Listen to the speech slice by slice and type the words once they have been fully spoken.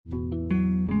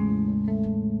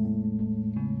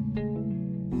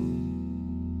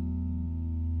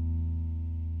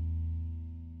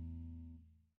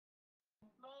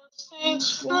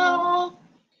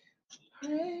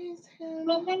Praise him,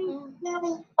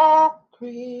 all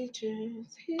creatures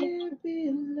here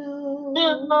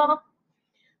below.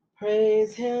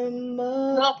 Praise him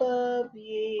above,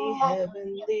 ye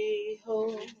heavenly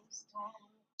hosts.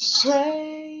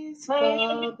 Praise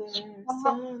Father,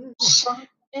 Son,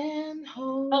 and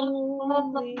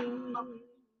Holy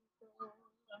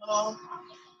Ghost.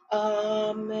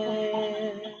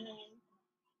 Amen.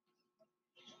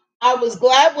 I was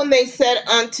glad when they said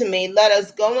unto me, let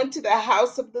us go into the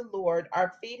house of the Lord.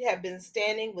 Our feet have been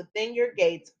standing within your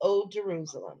gates, O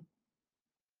Jerusalem.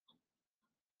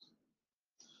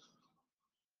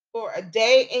 For a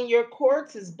day in your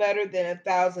courts is better than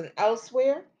 1,000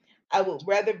 elsewhere. I would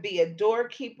rather be a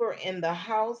doorkeeper in the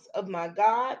house of my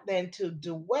God than to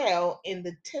dwell in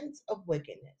the tents of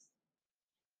wickedness.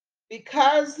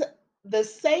 Because the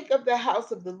sake of the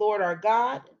house of the Lord our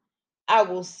God, I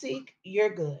will seek your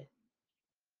good.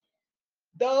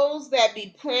 Those that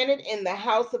be planted in the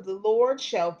house of the Lord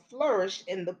shall flourish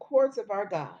in the courts of our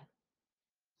God.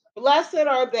 Blessed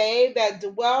are they that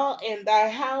dwell in thy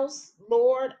house,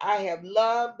 Lord. I have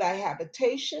loved thy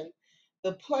habitation,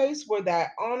 the place where thy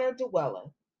honor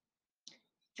dwelleth.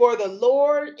 For the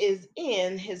Lord is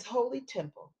in his holy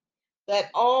temple.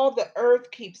 Let all the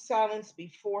earth keep silence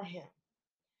before him.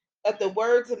 Let the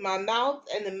words of my mouth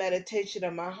and the meditation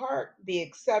of my heart be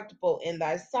acceptable in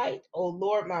thy sight, O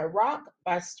Lord, my rock,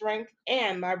 my strength,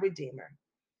 and my redeemer.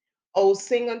 O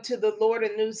sing unto the Lord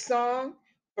a new song,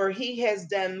 for he has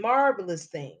done marvelous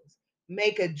things.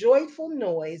 Make a joyful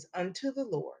noise unto the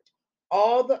Lord,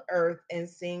 all the earth, and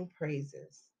sing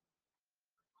praises.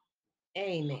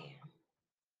 Amen.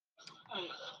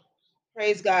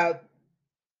 Praise God.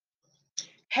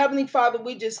 Heavenly Father,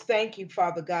 we just thank you,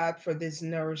 Father God, for this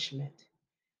nourishment.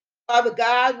 Father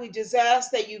God, we just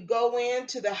ask that you go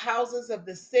into the houses of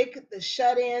the sick, the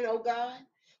shut in, oh God,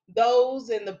 those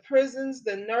in the prisons,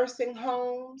 the nursing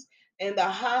homes, and the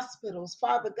hospitals,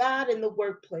 Father God, in the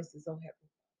workplaces, oh Heavenly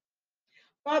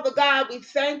Father God, we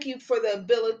thank you for the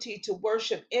ability to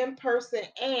worship in person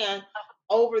and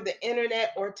over the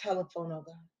internet or telephone, oh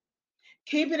God.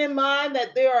 Keeping in mind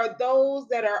that there are those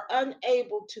that are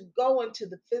unable to go into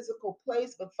the physical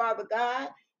place, but Father God,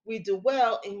 we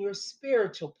dwell in your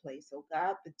spiritual place, oh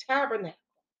God, the tabernacle.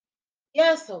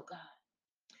 Yes, oh God.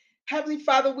 Heavenly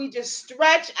Father, we just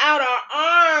stretch out our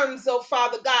arms, oh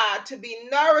Father God, to be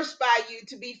nourished by you,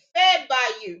 to be fed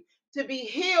by you, to be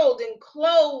healed and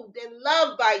clothed and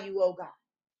loved by you, oh God.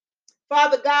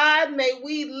 Father God, may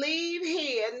we leave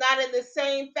here not in the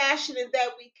same fashion as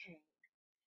that we came.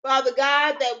 Father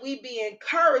God, that we be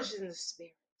encouraged in the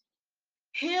spirit,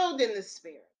 healed in the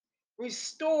spirit,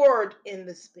 restored in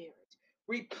the spirit,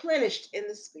 replenished in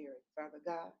the spirit, Father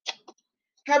God.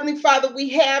 Heavenly Father, we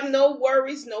have no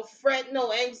worries, no fret,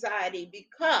 no anxiety,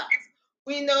 because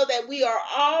we know that we are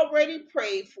already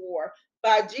prayed for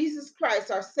by Jesus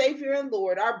Christ, our Savior and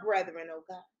Lord, our brethren, oh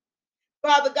God.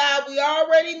 Father God, we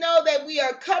already know that we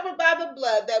are covered by the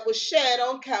blood that was shed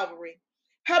on Calvary.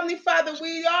 Heavenly Father,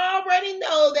 we already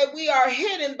know that we are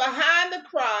hidden behind the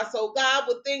cross, oh God,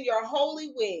 within your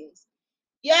holy wings.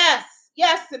 Yes,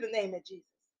 yes, in the name of Jesus.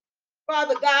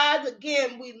 Father God,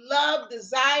 again, we love,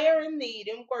 desire, and need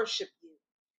and worship you.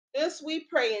 This we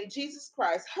pray in Jesus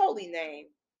Christ's holy name.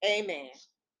 Amen.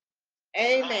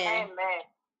 Amen.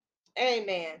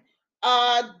 Amen.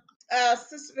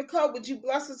 Sister Nicole, would you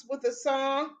bless us with a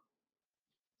song?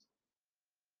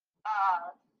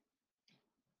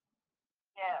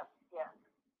 Yes.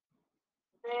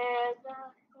 There's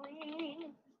a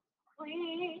sweet,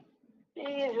 sweet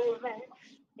spirit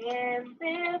in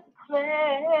this place,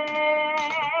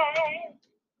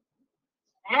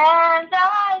 and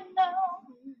I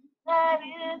know that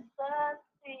is the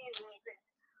spirit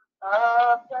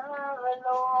of the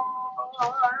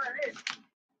Lord.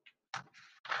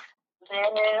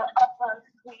 There are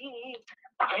sweet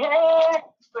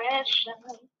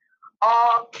expressions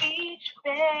on each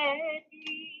face,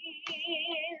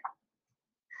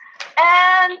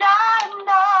 and I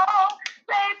know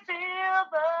they feel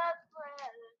the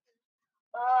presence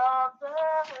of the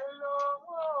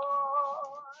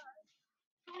Lord.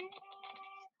 Sweet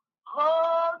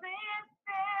Holy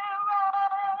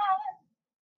Spirit,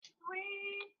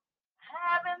 sweet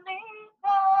heavenly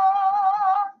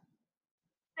God,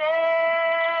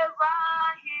 stay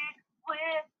right here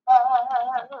with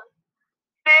us,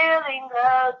 filling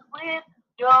us with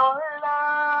your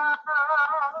love.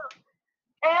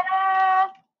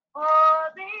 And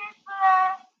for these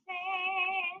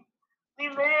blessings, we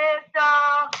lift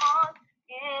our hearts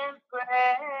in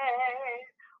praise.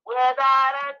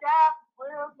 Without a doubt,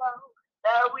 we'll know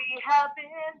that we have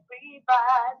been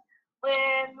revived when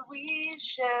we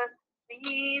shall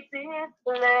see this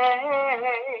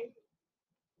place.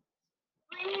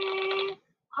 Sweet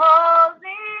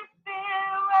Holy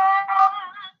Spirit,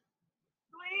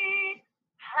 sweet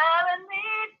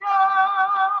heavenly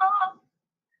dove,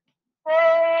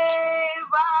 stay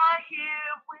right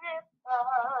here with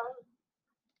us,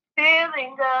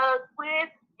 filling us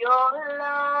with your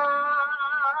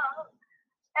love.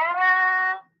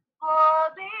 And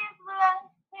for these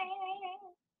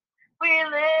blessings, we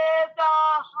lift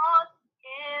our hearts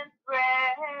in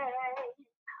praise.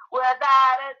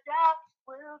 Without a doubt,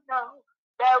 we'll know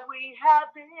that we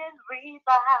have been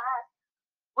revived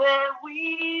when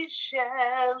we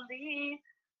shall leave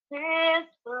this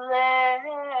place.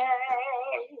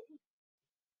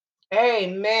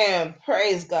 Amen.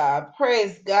 Praise God.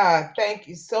 Praise God. Thank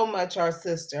you so much, our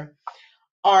sister.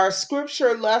 Our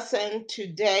scripture lesson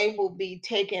today will be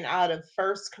taken out of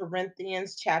 1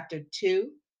 Corinthians chapter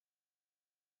 2.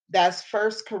 That's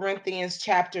 1 Corinthians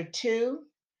chapter 2.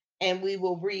 And we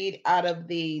will read out of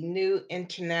the New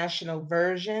International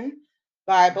Version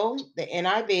Bible, the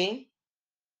NIV.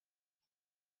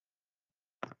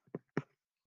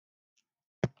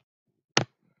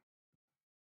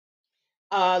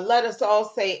 Let us all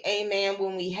say amen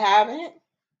when we have it.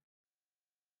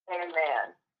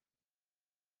 Amen.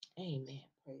 Amen.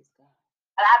 Praise God.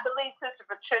 And I believe Sister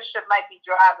Patricia might be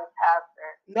driving,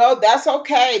 Pastor. No, that's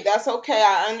okay. That's okay.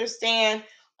 I understand.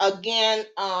 Again,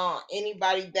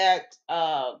 anybody that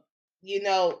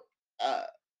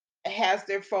has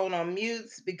their phone on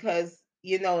mutes because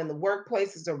in the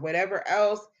workplaces or whatever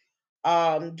else,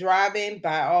 driving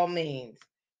by all means.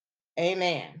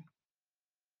 Amen.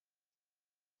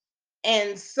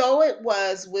 And so it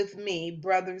was with me,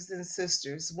 brothers and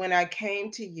sisters, when I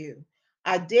came to you.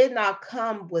 I did not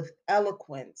come with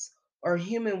eloquence or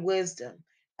human wisdom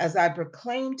as I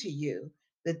proclaimed to you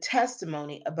the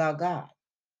testimony about God.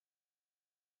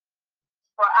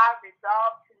 For I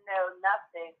resolved to know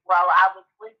nothing while I was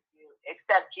with you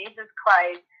except Jesus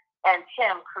Christ and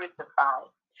Him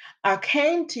crucified. I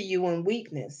came to you in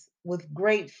weakness with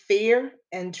great fear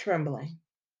and trembling.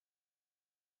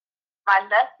 My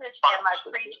message and my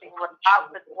preaching was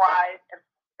not with wise and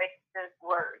persuasive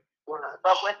words,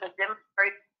 but with the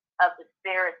demonstration of the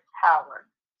Spirit's power,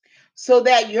 so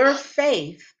that your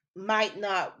faith might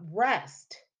not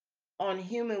rest on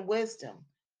human wisdom,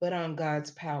 but on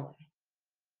God's power.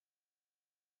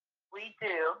 We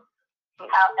do,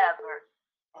 however,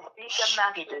 speak a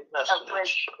message of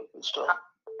wisdom,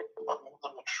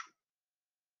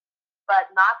 but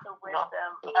not the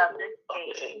wisdom of this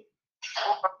age,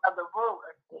 or of the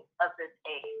rulers of this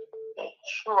age,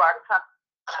 who are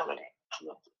coming.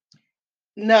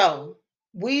 No,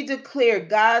 we declare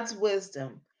God's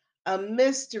wisdom, a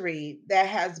mystery that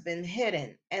has been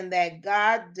hidden and that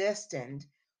God destined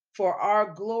for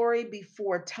our glory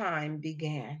before time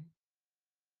began.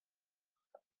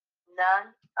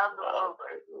 None of the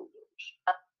rulers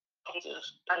of this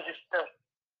age understood,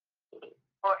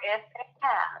 for if they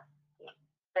had,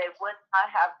 they would not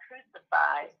have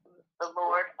crucified the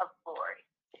Lord of glory.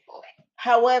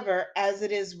 However, as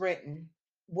it is written,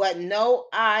 what no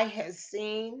eye has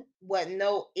seen, what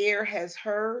no ear has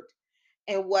heard,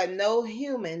 and what no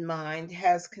human mind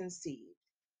has conceived,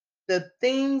 the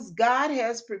things God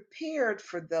has prepared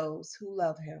for those who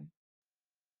love him.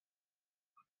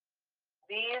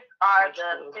 These are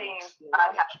the things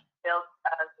God has built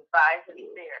us by His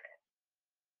Spirit.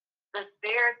 The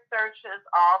Spirit searches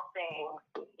all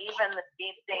things, even the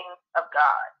deep things of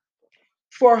God.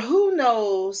 For who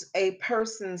knows a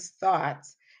person's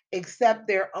thoughts except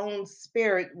their own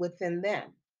spirit within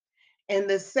them? In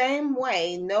the same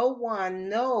way, no one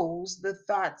knows the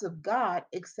thoughts of God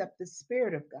except the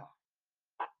Spirit of God.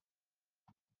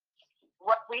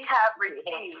 What we have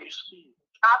received,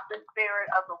 not the spirit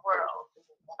of the world,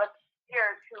 but the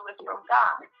Spirit who is from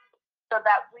God, so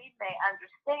that we may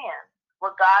understand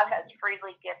what God has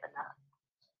freely given us.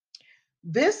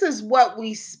 This is what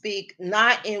we speak,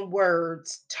 not in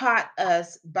words taught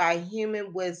us by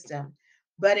human wisdom,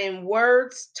 but in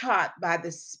words taught by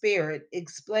the Spirit,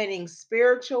 explaining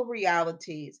spiritual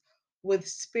realities with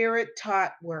Spirit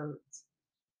taught words.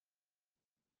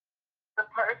 The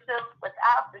person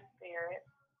without the Spirit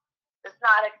does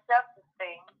not accept the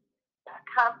things that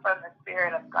come from the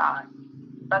Spirit of God,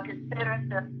 but considers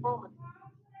them foolish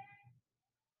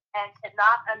and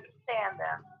cannot understand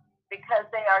them because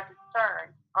they are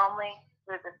discerned only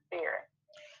through the Spirit.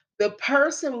 The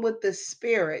person with the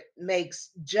Spirit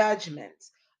makes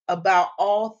judgments about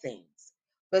all things,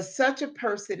 but such a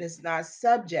person is not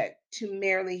subject to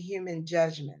merely human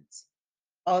judgments.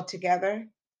 Altogether,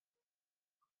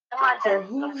 For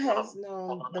who has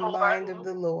known the mind of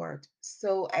the Lord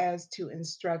so as to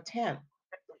instruct him?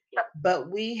 But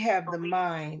we have the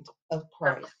mind of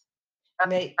Christ.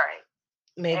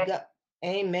 May God,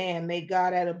 amen. May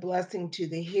God add a blessing to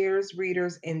the hearers,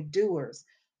 readers, and doers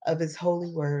of his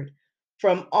holy word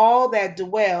from all that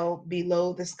dwell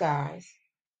below the skies.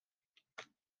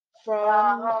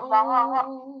 From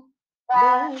all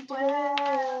that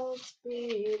dwells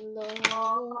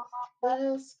below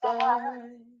the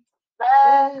skies,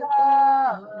 let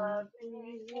God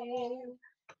reveal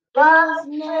his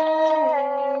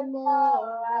name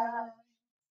arise.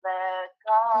 Let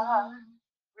God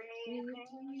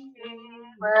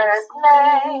His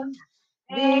name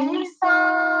be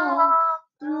sung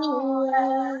through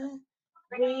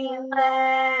every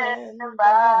land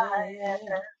by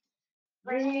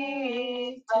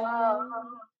every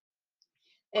tongue.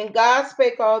 And God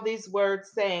spake all these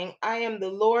words, saying, I am the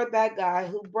Lord thy God,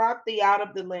 who brought thee out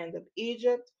of the land of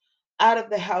Egypt, out of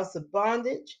the house of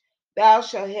bondage. Thou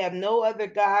shalt have no other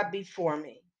God before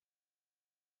me.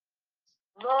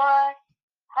 Lord,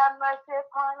 have mercy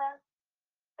upon us,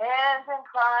 and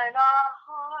incline our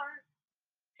hearts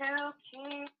to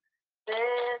keep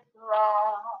this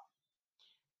law.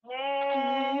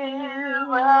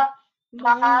 Nearer,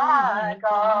 my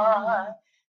God,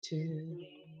 to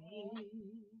thee.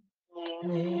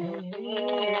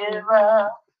 Nearer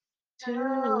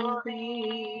to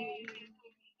thee.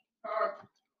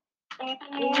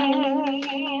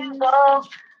 Jesus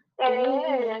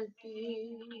is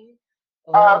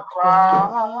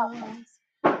across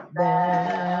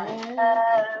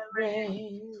that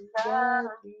brings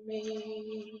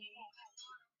me.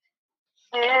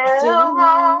 Still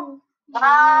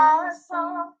my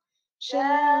soul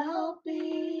shall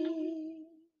be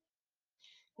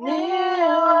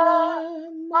nearer,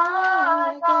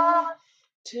 my God,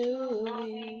 to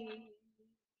thee.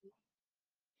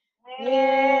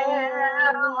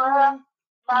 Nearer,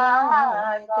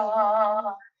 my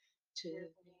God, to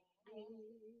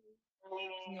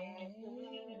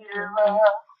nearer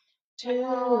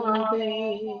to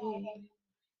thee.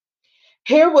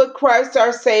 Hear what Christ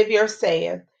our Savior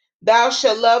saith. Thou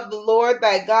shalt love the Lord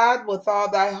thy God with all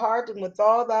thy heart and with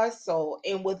all thy soul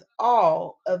and with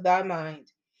all of thy mind.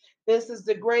 This is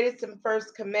the greatest and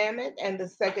first commandment, and the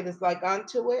second is like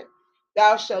unto it.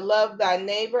 Thou shalt love thy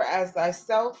neighbor as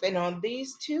thyself, and on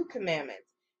these two commandments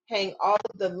hang all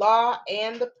of the law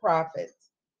and the prophets.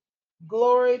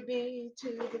 Glory be to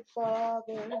the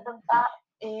Father,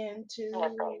 and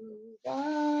to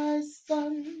thy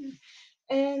Son,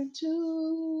 and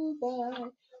to thy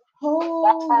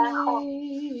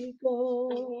Holy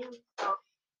Ghost,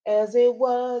 as it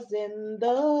was in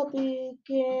the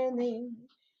beginning,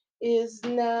 is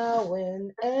now,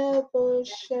 and ever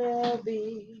shall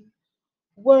be,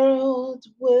 world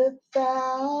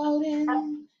without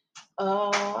end.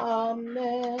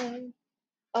 Amen.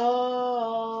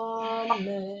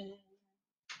 Amen.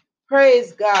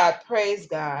 Praise God. Praise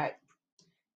God.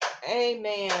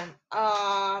 Amen.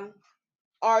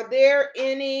 Are there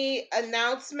any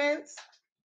announcements?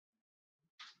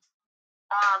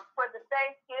 For the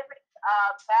Thanksgiving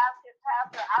basket,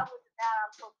 Pastor, I was down.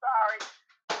 I'm so sorry.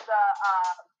 The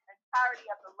entirety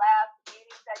of the last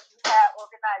meeting that you had,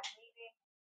 organized meeting.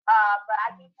 But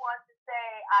I just wanted to say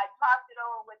I talked it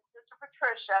over with Sister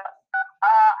Patricia.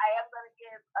 I am going to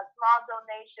give a small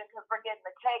donation because we're getting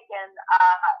the cake and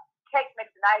cake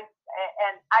mix and ice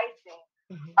and icing.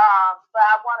 Mhm. But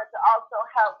I wanted to also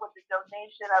help with the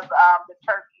donation of the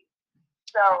turkey.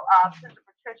 So Sister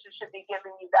Patricia should be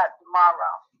giving you that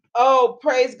tomorrow. Oh,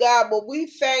 praise God. Well, we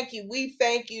thank you. We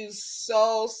thank you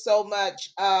so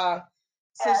much. Yes,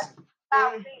 it's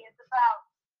about me. It's about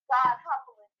God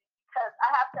humbling me because I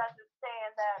have to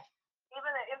understand that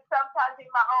even if sometimes in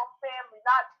my own family,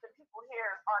 not the people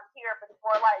here on here, but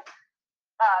more like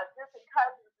distant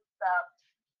cousins and stuff,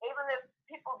 even if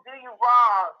people do you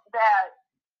wrong, that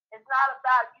it's not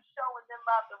about you showing them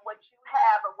up and what you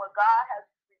have or what God has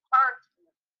returned to you,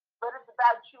 but it's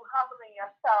about you humbling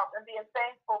yourself and being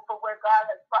thankful for where God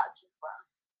has brought you from.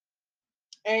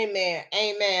 Amen.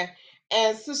 Amen.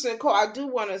 And Sister Nicole, I do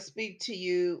want to speak to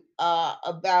you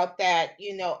about that,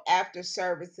 after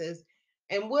services.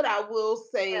 And what I will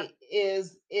say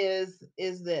is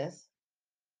this.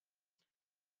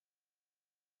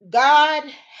 God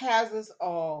has us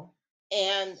all.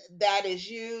 And that is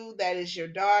you, that is your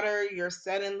daughter, your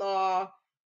son-in-law,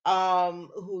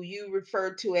 who you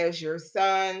refer to as your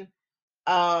son,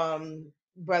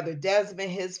 Brother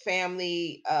Desmond, his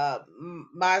family,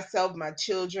 myself, my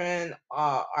children,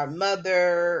 our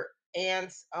mother,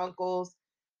 aunts, uncles,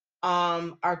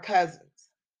 our cousins.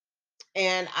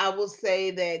 And I will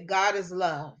say that God is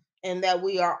love and that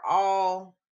we are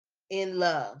all in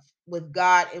love with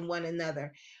God and one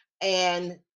another.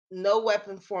 And no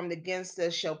weapon formed against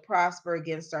us shall prosper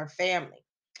against our family.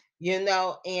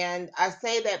 And I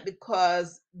say that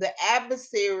because the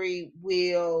adversary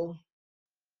will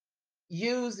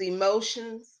use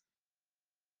emotions.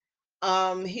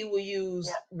 He will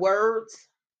use words.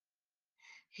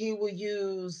 He will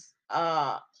use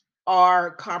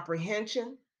our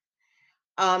comprehension.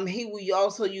 He will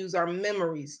also use our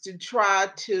memories to try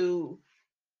to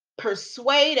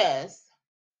persuade us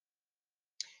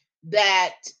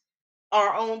that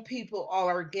our own people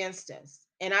are against us.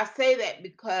 And I say that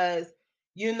because,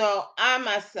 I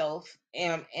myself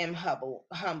am humble.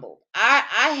 I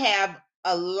have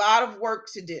a lot of work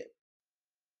to do.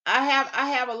 I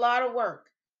have a lot of work,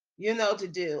 to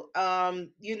do.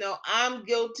 I'm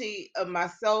guilty of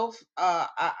myself.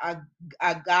 I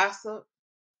gossip,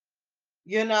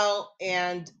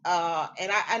 and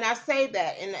I say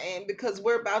that, and because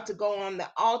we're about to go on the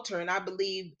altar, and I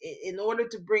believe in order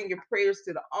to bring your prayers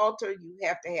to the altar, you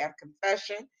have to have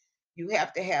confession, you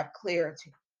have to have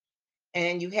clarity,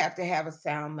 and you have to have a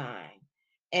sound mind.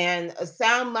 And a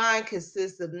sound mind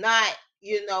consists of not,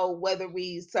 whether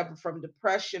we suffer from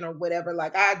depression or whatever,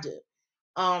 like I do.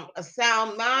 A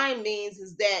sound mind means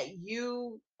is that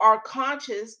you are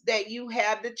conscious that you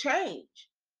have to change,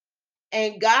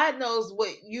 and God knows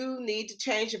what you need to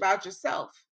change about yourself.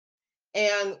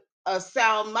 And a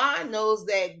sound mind knows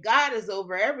that God is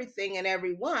over everything and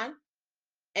everyone,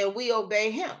 and we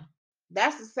obey Him.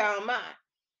 That's a sound mind.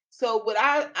 So, what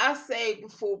I say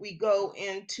before we go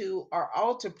into our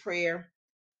altar prayer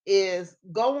is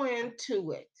go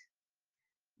into it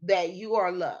that you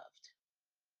are loved,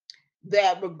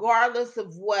 that regardless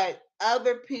of what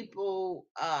other people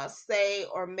say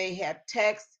or may have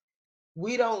text,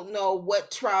 we don't know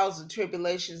what trials and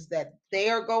tribulations that they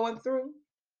are going through,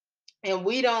 and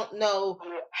we don't know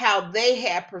how they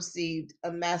have perceived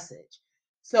a message.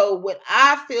 So what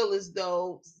I feel as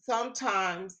though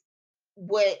sometimes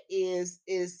what is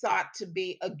sought to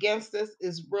be against us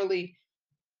is really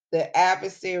the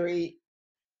adversary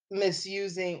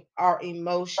misusing our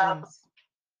emotions.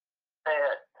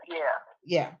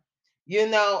 Yeah.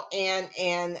 Yeah.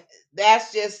 And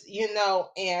that's just,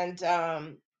 and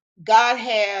God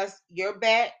has your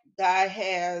back. God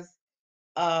has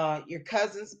your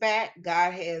cousin's back.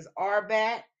 God has our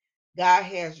back. God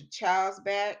has your child's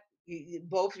back.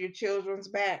 Both your children's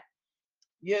back.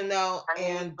 And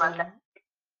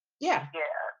yeah,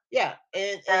 yeah,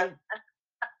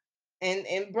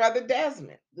 and brother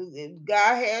Desmond,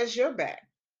 God has your back,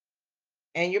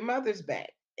 and your mother's back,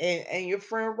 and your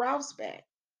friend Ralph's back.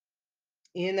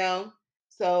 You know,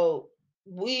 so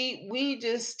we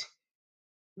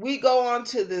go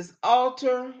onto this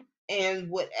altar, and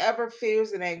whatever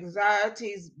fears and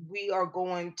anxieties, we are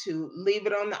going to leave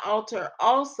it on the altar.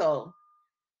 Also,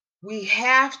 we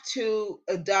have to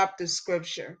adopt the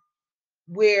scripture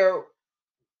where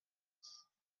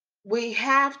we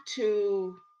have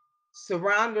to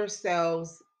surround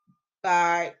ourselves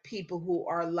by people who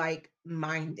are like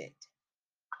minded.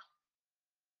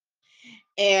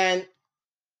 And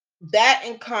that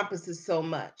encompasses so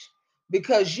much,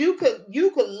 because you could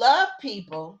love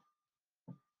people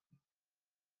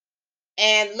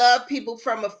and love people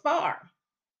from afar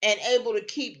and able to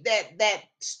keep that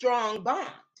strong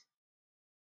bond,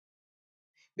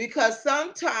 because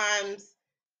sometimes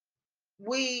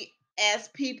we as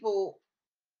people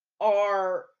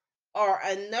are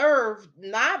unnerved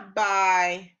not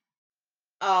by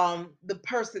the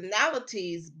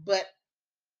personalities, but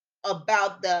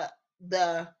about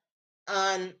the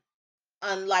un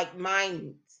unlike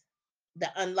minds, the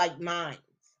unlike minds.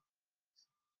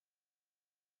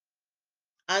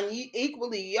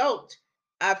 Unequally yoked,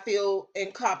 I feel,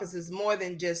 encompasses more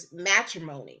than just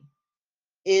matrimony.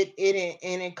 It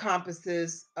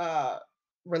encompasses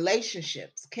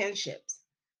relationships, kinships.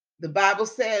 The Bible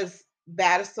says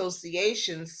bad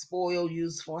associations spoil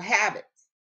useful habits.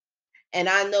 And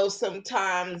I know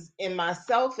sometimes in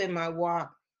myself, in my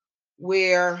walk,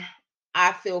 where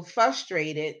I feel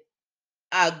frustrated,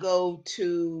 I go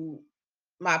to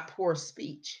my poor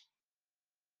speech,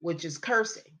 which is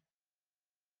cursing.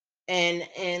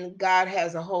 And God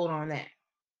has a hold on that.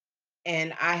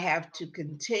 And I have to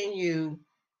continue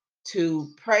to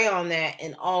pray on that,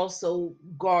 and also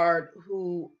guard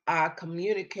who I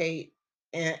communicate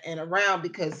and around,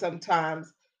 because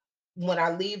sometimes when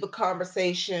I leave a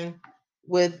conversation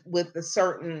with a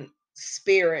certain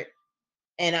spirit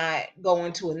and I go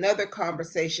into another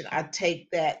conversation, I take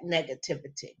that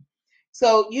negativity.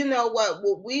 So you know what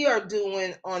we are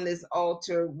doing on this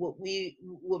altar, what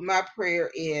my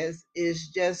prayer is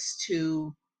just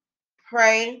to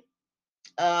pray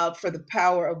for the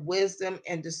power of wisdom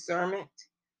and discernment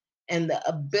and the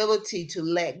ability to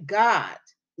let God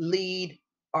lead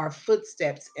our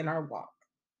footsteps in our walk.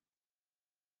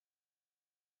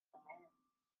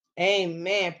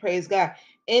 Amen. Praise God.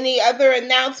 Any other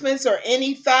announcements or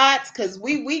any thoughts? Because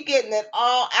we getting it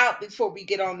all out before we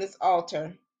get on this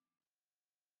altar.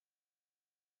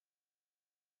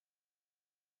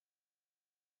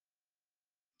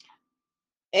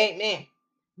 Amen.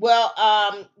 Well,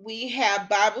 we have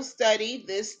Bible study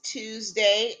this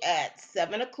Tuesday at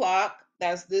 7 o'clock.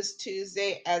 That's this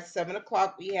Tuesday at 7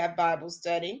 o'clock. We have Bible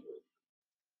study.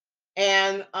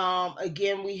 And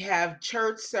again, we have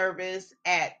church service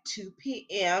at 2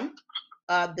 p.m.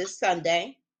 This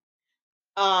Sunday.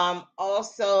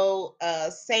 Also,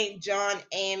 St. John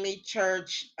AME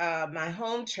Church, my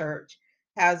home church,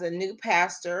 has a new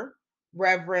pastor,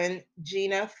 Reverend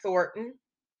Gina Thornton.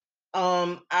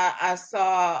 I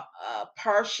saw a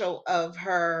partial of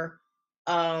her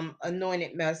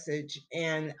anointed message,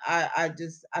 and I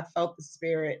felt the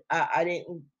spirit. I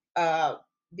didn't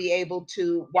be able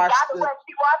to watch By the the. way,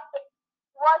 she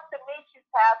wants to meet you,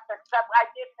 Pastor. Because I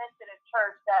did mention in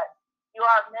church that you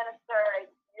are a minister and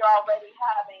you're already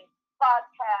having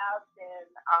podcasts and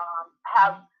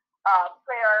have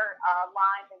prayer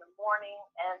line in the morning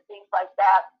and things like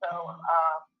that. So,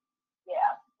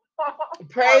 yeah.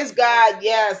 Praise God.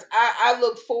 Yes, I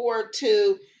look forward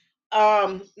to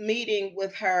meeting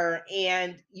with her,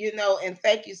 and and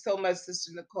thank you so much,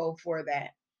 Sister Nicole, for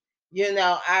that.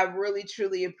 I really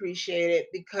truly appreciate it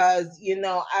because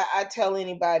I tell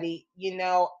anybody,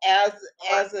 as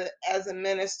a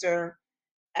minister,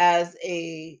 as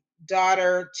a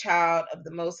daughter, child of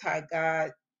the Most High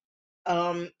God,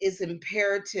 it's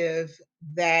imperative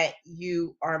that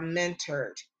you are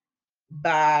mentored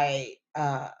by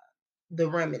the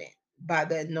remnant, by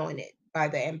the anointed, by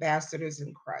the ambassadors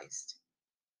in Christ.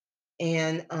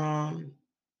 And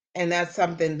that's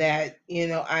something that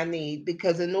I need,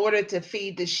 because in order to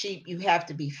feed the sheep, you have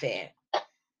to be fed.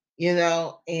 And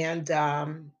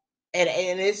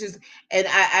it's just, and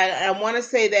I want to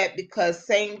say that because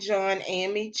St. John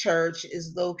AME Church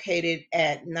is located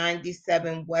at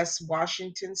 97 West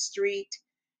Washington Street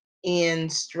in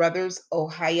Struthers,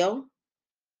 Ohio.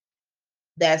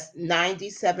 That's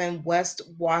 97 West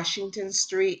Washington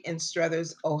Street in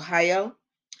Struthers, Ohio.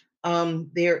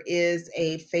 There is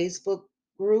a Facebook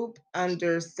group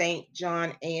under St.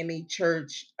 John AME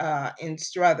Church in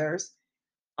Struthers.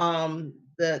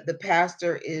 The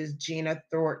pastor is Gina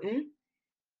Thornton,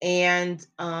 and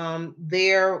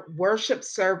their worship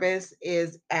service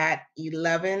is at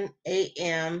 11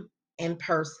 a.m. in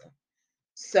person.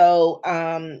 So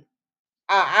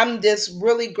I'm just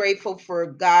really grateful for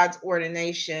God's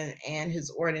ordination and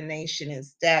his ordination and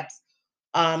steps.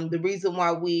 The reason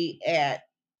why we at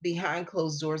Behind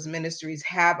Closed Doors Ministries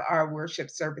have our worship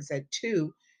service at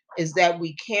 2 is that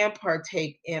we can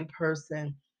partake in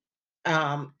person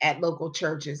at local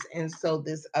churches. And so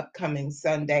this upcoming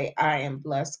Sunday, I am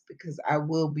blessed because I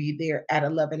will be there at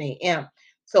 11 a.m.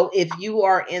 So if you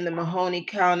are in the Mahoney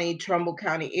County, Trumbull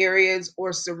County areas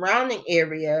or surrounding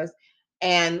areas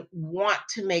and want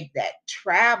to make that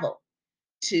travel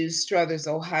to Struthers,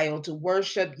 Ohio to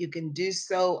worship, you can do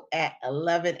so at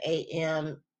 11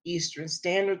 a.m. Eastern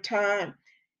Standard Time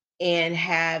and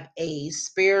have a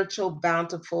spiritual,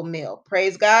 bountiful meal.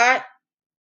 Praise God.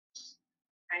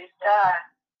 Praise God.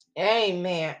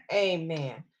 Amen.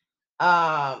 Amen.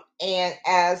 And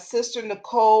as Sister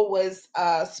Nicole was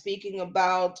speaking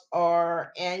about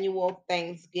our annual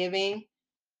Thanksgiving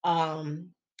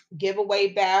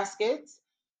giveaway baskets,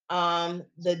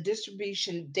 the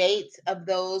distribution dates of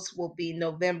those will be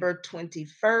November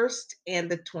 21st and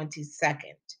the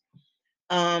 22nd.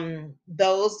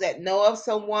 Those that know of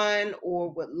someone or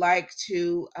would like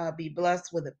to be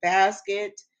blessed with a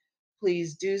basket,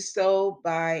 please do so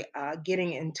by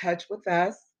getting in touch with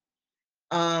us.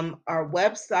 Our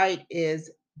website is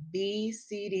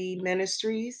BCD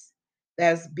Ministries.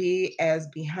 That's B as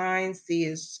behind, C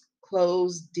is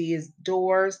closed, D is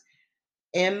doors,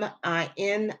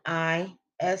 Ministries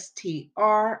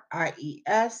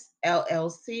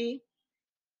LLC.org.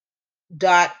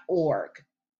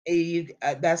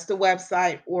 That's the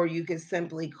website, or you can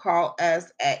simply call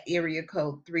us at area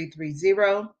code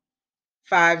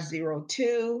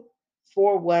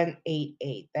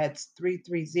 330-502-4188. That's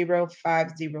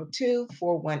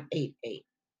 330-502-4188.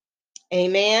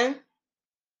 Amen.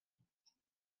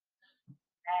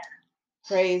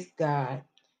 Praise God.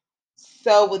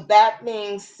 So with that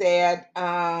being said,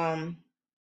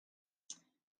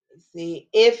 see,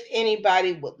 if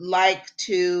anybody would like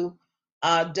to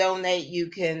donate, you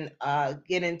can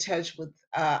get in touch with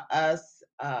us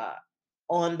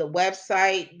on the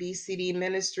website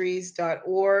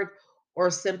bcdministries.org, or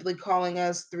simply calling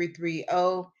us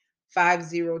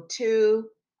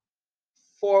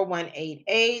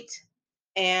 330-502-4188.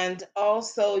 And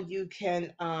also you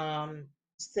can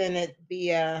send it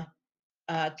via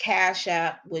Cash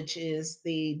App, which is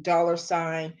the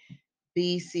 $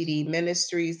 BCD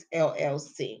Ministries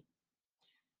LLC.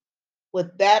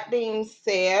 With that being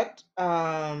said,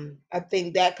 I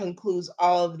think that concludes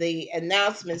all of the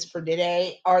announcements for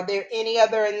today. Are there any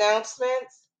other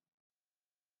announcements?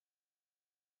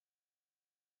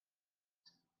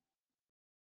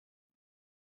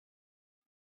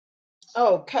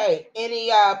 Okay.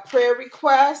 Any prayer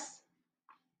requests?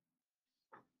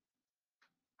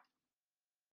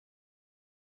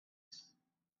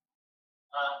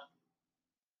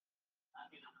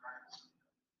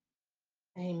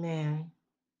 Amen.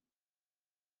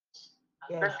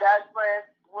 The Yes. Douglas,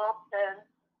 Wilson,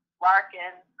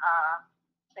 Larkin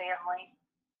family.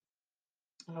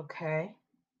 Okay.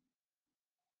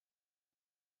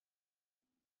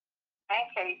 And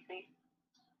Casey.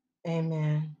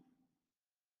 Amen.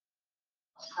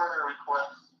 Prayer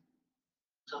requests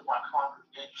to my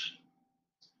congregation.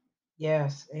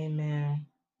 Yes. Amen.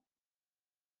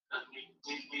 Because we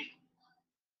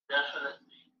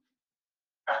definitely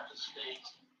have to stay with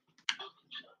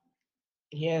each other.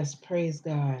 Yes. Praise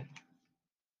God.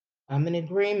 I'm in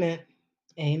agreement.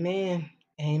 Amen.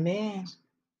 Amen.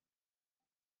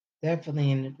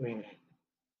 Definitely in agreement.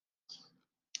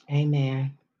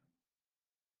 Amen.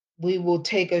 We will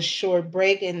take a short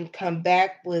break and come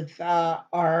back with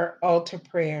our altar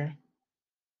prayer.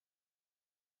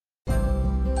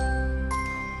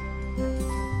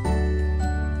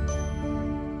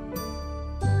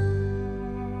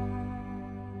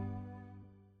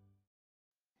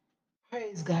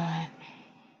 Praise God.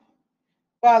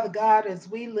 Father God, as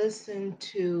we listen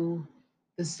to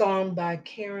the song by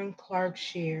Karen Clark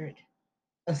shared,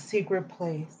 A Secret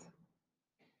Place.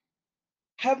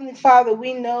 Heavenly Father,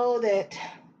 we know that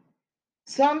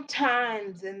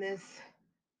sometimes in this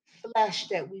flesh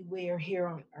that we wear here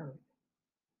on earth,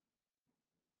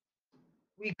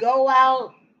 we go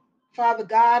out, Father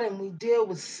God, and we deal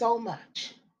with so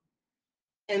much.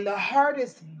 And the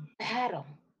hardest battle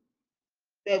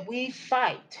that we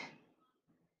fight,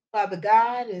 Father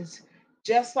God, is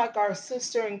just like our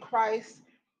sister in Christ,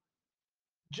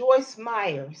 Joyce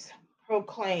Myers,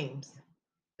 proclaims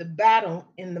the battle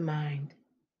in the mind.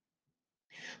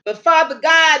 But Father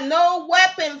God, no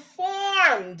weapon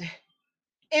formed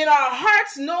in our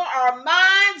hearts, nor our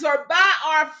minds, or by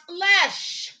our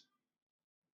flesh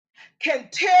can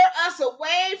tear us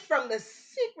away from the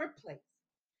secret place.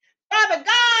 Father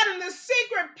God, in the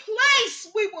secret place,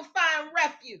 we will find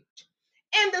refuge.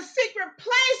 In the secret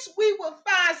place, we will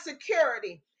find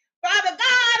security. Father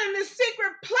God, in the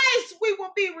secret place, we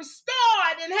will be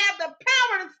restored and have the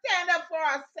power to stand up for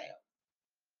ourselves.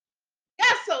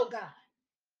 Yes, oh God.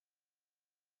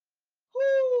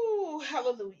 Whoo,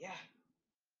 hallelujah.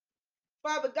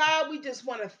 Father God, we just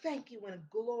want to thank you and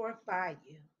glorify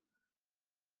you.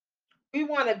 We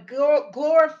want to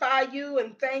glorify you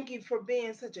and thank you for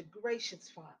being such a gracious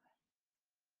Father,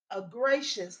 a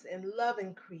gracious and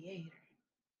loving Creator,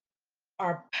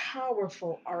 our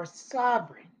powerful, our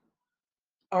sovereign,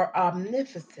 our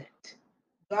omnipotent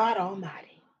God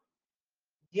Almighty,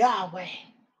 Yahweh,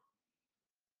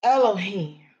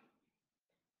 Elohim,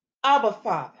 Abba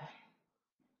Father,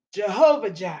 Jehovah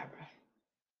Jireh,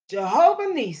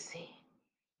 Jehovah Nissi.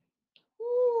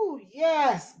 Ooh,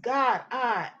 yes, God,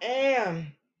 I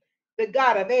am the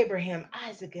God of Abraham,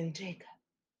 Isaac, and Jacob.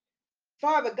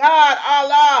 Father God,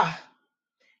 Allah,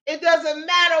 it doesn't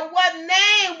matter what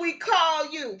name we call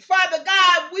you. Father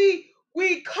God, we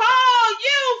call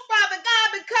you, Father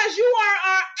God, because you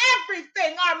are our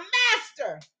everything, our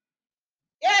master.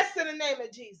 Yes, in the name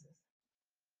of Jesus.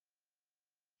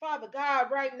 Father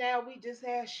God, right now we just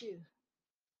ask you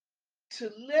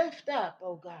to lift up,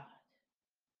 oh God,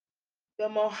 the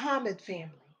Mohammed family,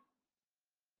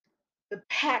 the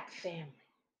Pack family,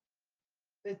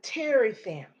 the Terry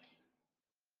family,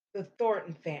 the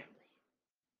Thornton family,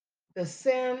 the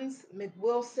Sims,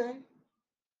 McWilson,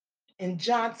 and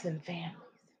Johnson families,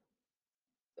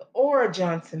 the Ora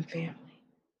Johnson family,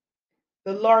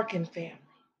 the Larkin family,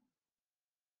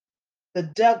 the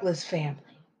Douglas family,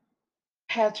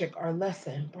 Patrick, Arlessa,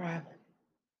 and Bravin,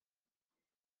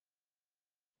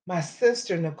 my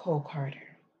sister Nicole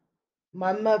Carter,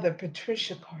 my mother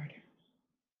Patricia Carter,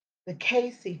 the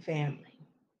Casey family,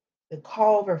 the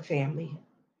Culver family,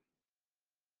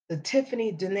 the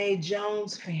Tiffany Danae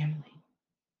Jones family.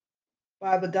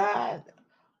 Father God,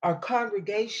 our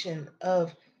congregation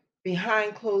of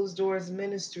Behind Closed Doors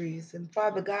Ministries, and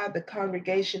Father God, the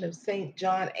congregation of St.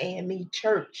 John AME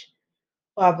Church,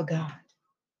 Father God.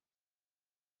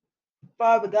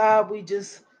 Father God, we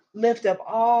just lift up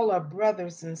all our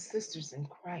brothers and sisters in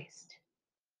Christ.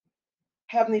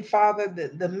 Heavenly Father,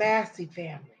 the Massey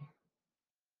family.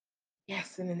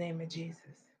 Yes, in the name of Jesus.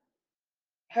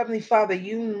 Heavenly Father,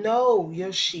 you know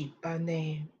your sheep by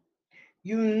name.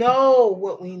 You know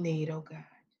what we need, oh God.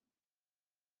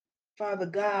 Father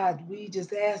God, we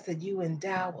just ask that you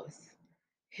endow us,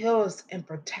 heal us, and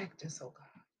protect us, oh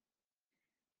God.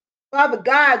 Father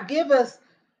God, give us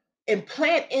and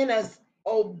plant in us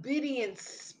obedient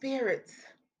spirits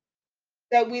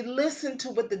that we listen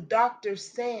to what the doctor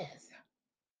says.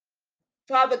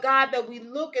 Father God, that we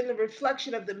look in the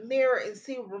reflection of the mirror and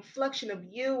see a reflection of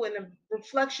you and a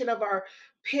reflection of our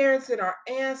parents and our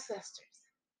ancestors.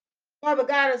 Father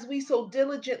God, as we so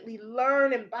diligently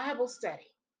learn in Bible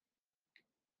study,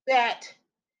 that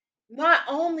not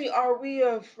only are we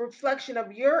a reflection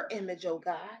of your image, oh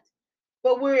God,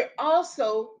 but we're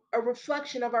also a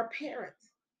reflection of our parents.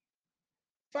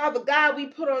 Father God, we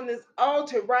put on this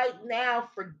altar right now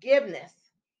forgiveness.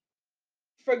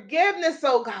 Forgiveness,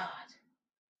 oh God.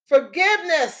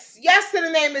 Forgiveness. Yes, in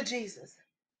the name of Jesus.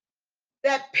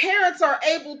 That parents are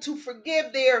able to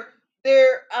forgive their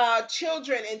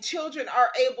children, and children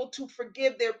are able to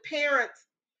forgive their parents,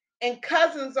 and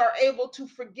cousins are able to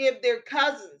forgive their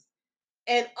cousins,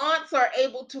 and aunts are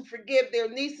able to forgive their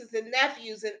nieces and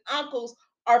nephews, and uncles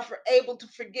are able to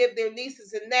forgive their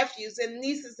nieces and nephews, and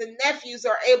nieces and nephews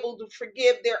are able to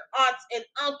forgive their aunts and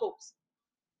uncles.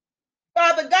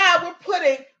 Father God, we're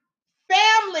putting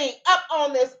family up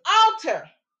on this altar.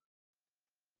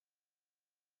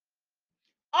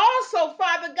 Also,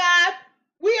 Father God,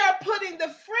 we are putting the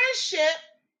friendship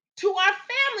to our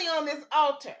family on this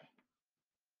altar.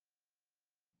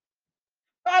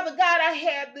 Father God, I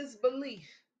have this belief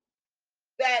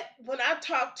that when I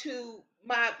talk to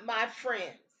my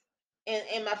friends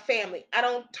and my family, I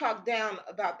don't talk down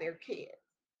about their kids.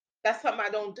 That's something I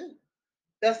don't do.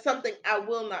 That's something I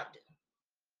will not do.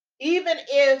 Even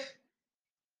if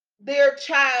their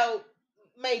child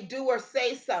may do or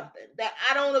say something that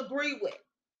I don't agree with,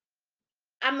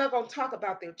 I'm not going to talk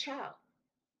about their child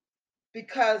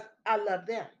because I love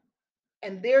them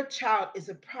and their child is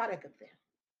a product of them.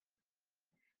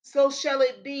 So shall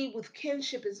it be with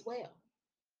kinship as well.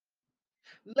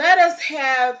 Let us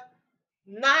have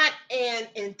not an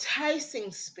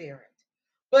enticing spirit,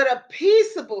 but a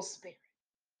peaceable spirit.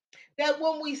 That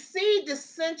when we see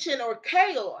dissension or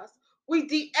chaos, we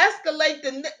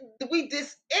de-escalate we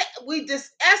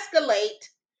escalate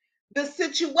the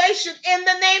situation in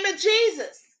the name of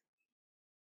Jesus.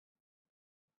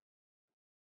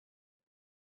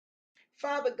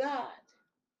 Father God,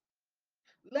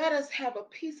 let us have a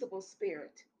peaceable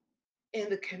spirit in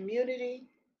the community,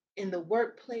 in the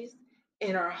workplace,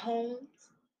 in our homes,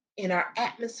 in our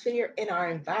atmosphere, in our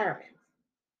environment.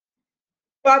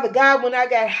 Father God, when I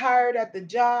got hired at the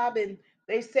job and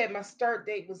they said my start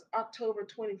date was October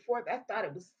 24th, I thought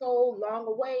it was so long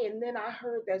away. And then I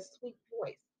heard that sweet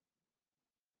voice.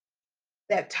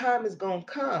 That time is going to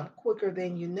come quicker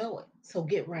than you know it. So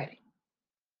get ready.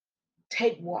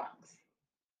 Take walks.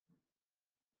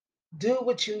 Do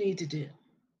what you need to do.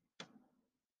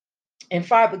 And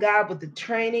Father God, with the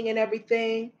training and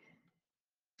everything,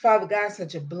 Father God,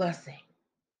 such a blessing.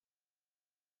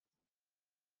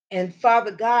 And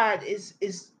Father God is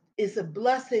a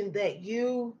blessing that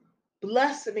you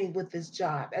blessed me with this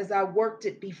job as I worked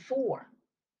it before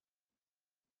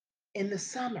in the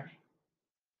summer.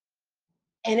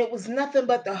 And it was nothing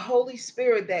but the Holy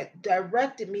Spirit that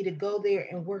directed me to go there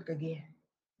and work again.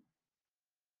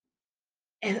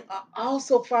 And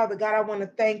also, Father God, I want to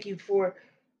thank you for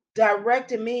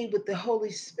directing me with the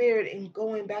Holy Spirit in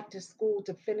going back to school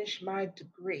to finish my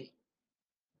degree.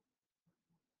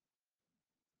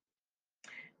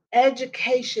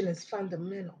 Education is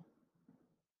fundamental.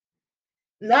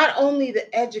 Not only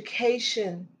the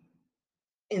education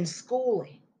in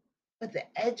schooling, but the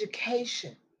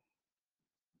education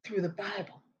through the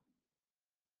Bible.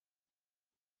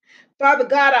 Father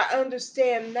God, I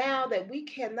understand now that we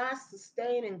cannot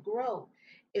sustain and grow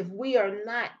if we are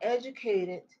not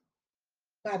educated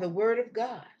by the Word of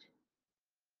God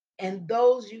and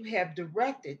those you have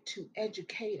directed to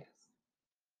educate us.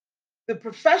 The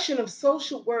profession of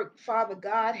social work, Father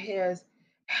God, has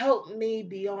helped me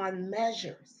beyond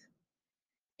measures.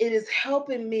 It is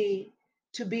helping me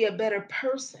to be a better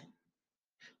person.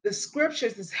 The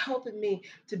scriptures is helping me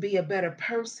to be a better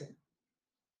person,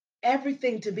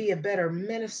 everything to be a better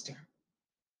minister,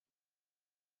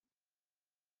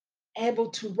 able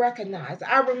to recognize.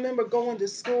 I remember going to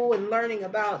school and learning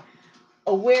about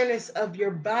awareness of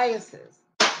your biases.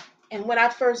 And when I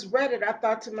first read it, I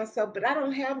thought to myself, but I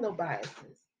don't have no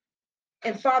biases.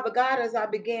 And Father God, as I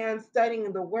began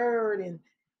studying the word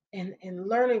and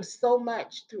learning so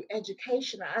much through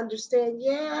education, I understand,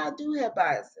 yeah, I do have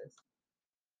biases.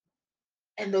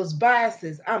 And those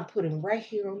biases I'm putting right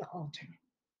here on the altar.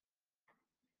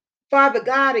 Father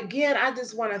God, again, I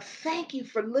just want to thank you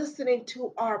for listening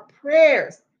to our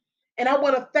prayers. And I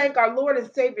want to thank our Lord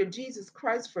and Savior Jesus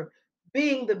Christ for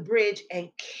being the bridge and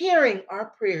carrying our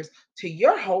prayers to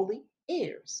your holy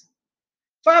ears.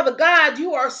 Father God,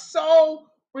 you are so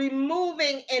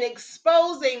removing and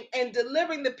exposing and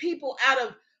delivering the people out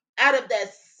of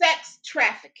that sex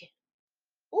trafficking.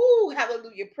 Ooh,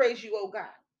 hallelujah. Praise you, oh God.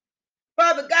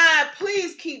 Father God,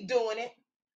 please keep doing it.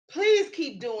 Please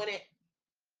keep doing it.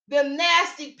 The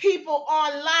nasty people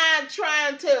online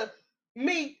trying to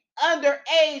meet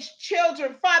underage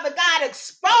children. Father God,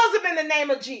 expose them in the name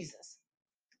of Jesus.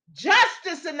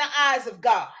 Justice in the eyes of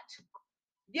God.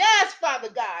 Yes, Father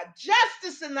God,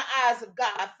 justice in the eyes of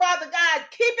God. Father God,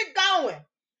 keep it going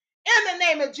in the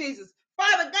name of Jesus.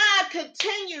 Father God,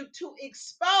 continue to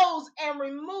expose and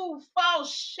remove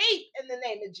false sheep in the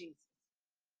name of Jesus.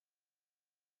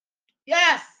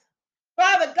 Yes,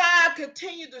 Father God,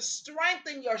 continue to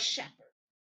strengthen your shepherd.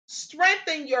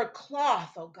 Strengthen your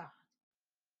cloth, oh God.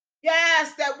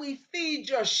 Yes, that we feed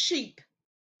your sheep.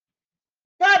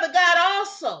 Father God,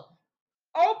 also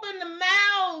open the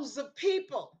mouths of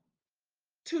people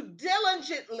to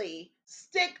diligently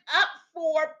stick up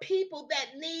for people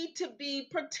that need to be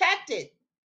protected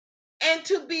and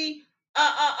to be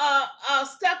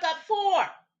stuck up for.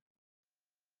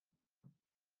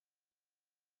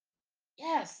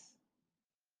 Yes.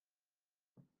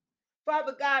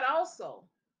 Father God, also,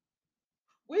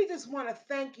 we just want to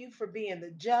thank you for being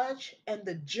the judge and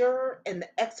the juror and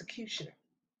the executioner.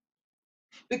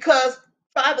 Because,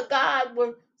 Father God,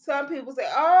 when some people say,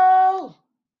 oh,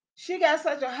 she got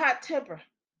such a hot temper,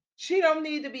 she don't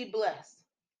need to be blessed.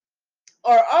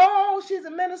 Or, oh, she's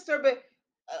a minister, but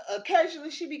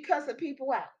occasionally she be cussing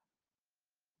people out.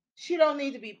 She don't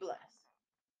need to be blessed.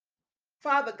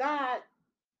 Father God,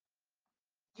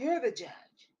 you're the judge.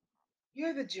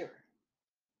 You're the juror.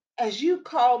 As you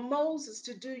called Moses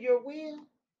to do your will,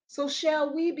 so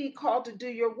shall we be called to do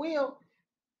your will.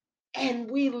 And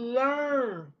we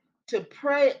learn to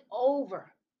pray over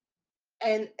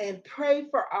and pray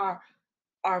for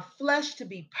our flesh to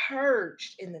be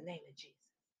purged in the name of Jesus.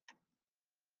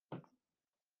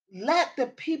 Let the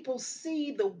people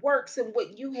see the works and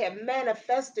what you have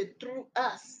manifested through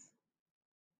us,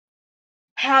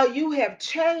 how you have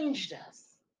changed us.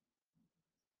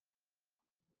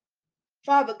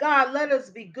 Father God, let us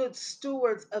be good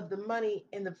stewards of the money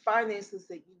and the finances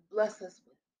that you bless us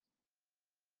with.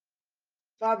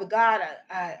 Father God,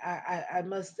 I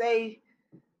must say,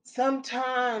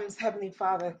 sometimes, Heavenly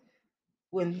Father,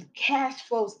 when cash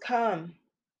flows come,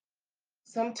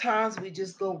 sometimes we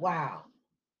just go, wow.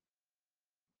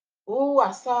 Oh,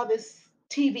 I saw this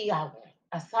TV I want.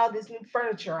 I saw this new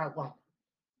furniture I want.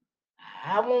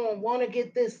 I want to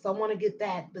get this. I want to get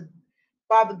that. But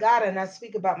Father God, and I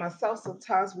speak about myself,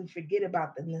 sometimes we forget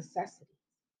about the necessity.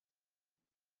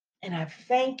 And I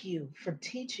thank you for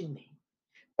teaching me.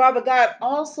 Father God,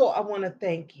 also I want to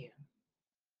thank you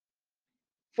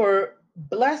for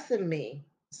blessing me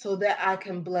so that I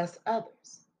can bless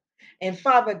others. And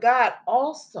Father God,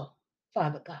 also,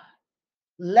 Father God,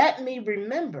 let me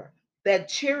remember that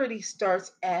charity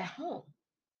starts at home.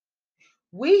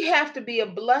 We have to be a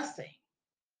blessing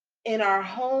in our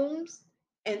homes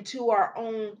and to our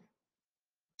own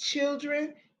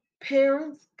children,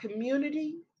 parents,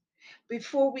 community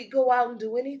before we go out and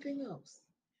do anything else.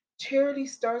 Charity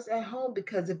starts at home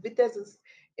because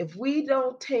if we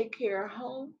don't take care of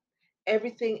home,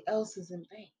 everything else is in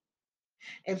vain.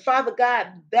 And Father God,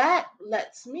 that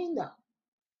lets me know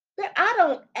that I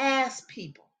don't ask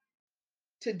people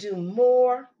to do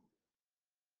more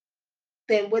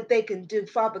than what they can do.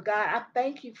 Father God, I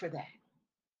thank you for that.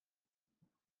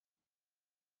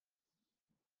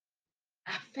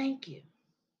 I thank you.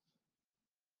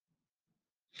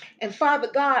 And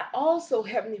Father God, also,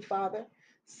 Heavenly Father,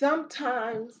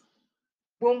 sometimes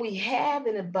when we have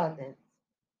an abundance,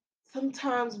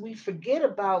 sometimes we forget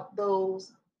about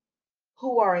those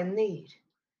who are in need.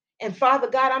 And Father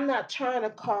God, I'm not trying to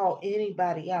call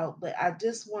anybody out, but I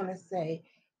just want to say,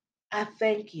 I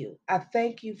thank you. I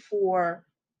thank you for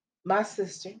my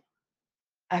sister.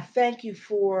 I thank you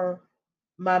for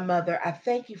my mother. I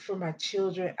thank you for my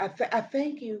children. I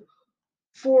thank you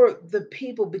for the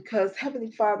people, because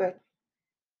Heavenly Father,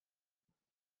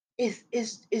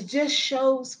 it just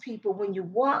shows people when you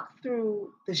walk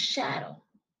through the shadow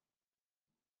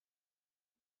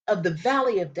of the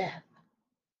valley of death.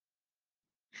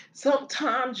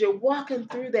 Sometimes you're walking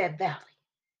through that valley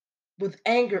with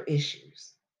anger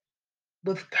issues,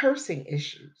 with cursing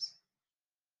issues,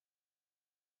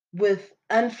 with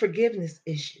unforgiveness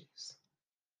issues.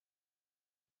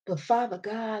 But Father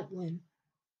God, when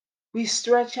we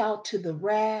stretch out to the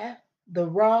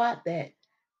rod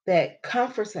that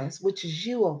comforts us, which is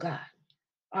you, oh God,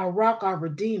 our rock, our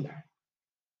redeemer.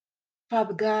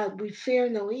 Father God, we fear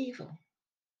no evil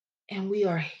and we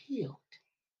are healed.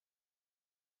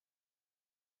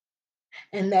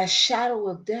 And that shadow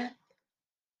of death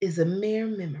is a mere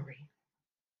memory.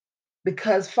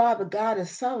 Because Father God,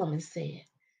 as Solomon said,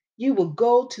 you will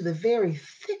go to the very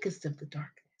thickest of the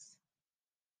darkness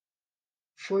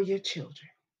for your children.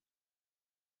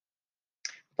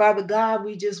 Father God,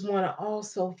 we just want to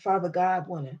also, Father God,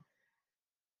 want to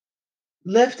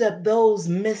lift up those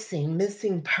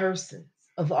missing persons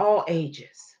of all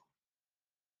ages.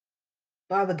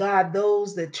 Father God,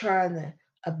 those that trying to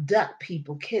abduct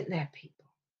people, kidnap people.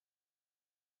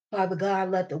 Father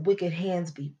God, let the wicked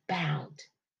hands be bound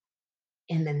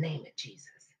in the name of Jesus.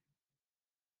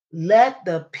 Let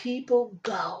the people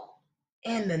go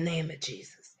in the name of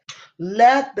Jesus.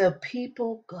 Let the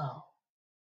people go.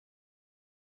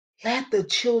 Let the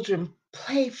children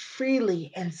play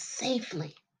freely and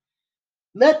safely.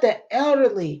 Let the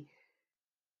elderly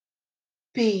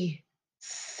be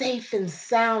safe and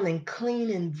sound and clean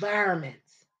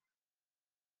environments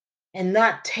and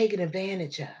not taken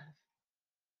advantage of.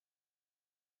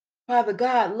 Father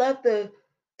God, let the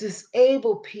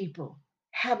disabled people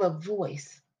have a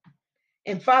voice.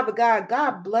 And Father God,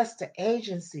 God bless the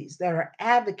agencies that are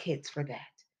advocates for that.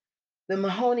 The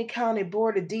Mahoney County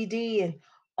Board of DD and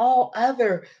all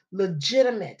other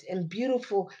legitimate and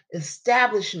beautiful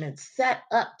establishments set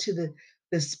up to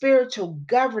the spiritual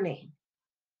governing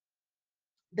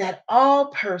that all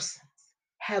persons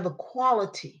have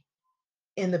equality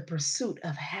in the pursuit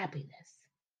of happiness.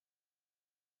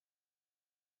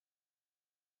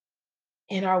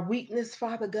 In our weakness,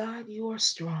 Father God, you are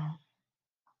strong.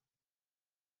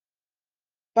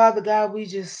 Father God, we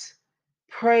just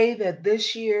pray that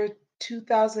this year,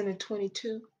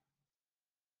 2022,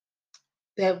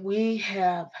 that we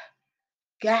have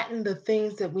gotten the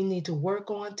things that we need to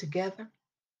work on together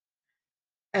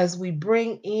as we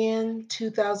bring in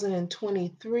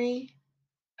 2023.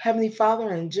 Heavenly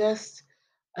Father, in just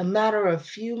a matter of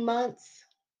few months,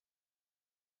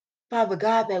 Father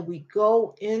God, that we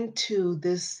go into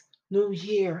this new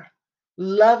year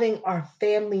loving our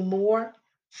family more,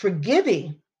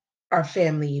 forgiving our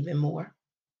family even more.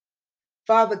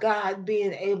 Father God,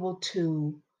 being able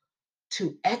to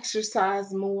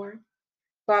exercise more,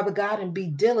 Father God, and be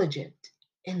diligent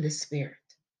in the spirit.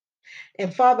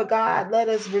 And Father God, let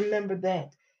us remember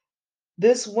that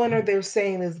this winter they're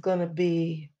saying is going to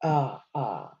be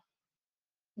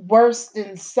worse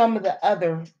than some of the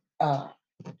other uh,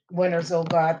 winters, oh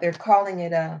God. They're calling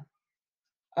it a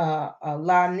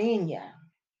La Nina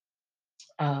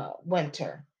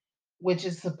winter, which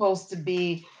is supposed to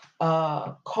be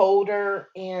colder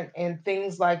and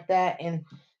things like that. And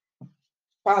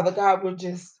Father God, we're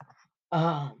just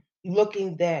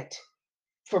looking that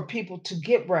for people to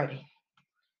get ready.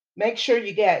 Make sure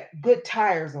you got good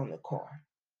tires on the car.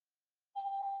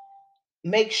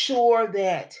 Make sure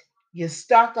that you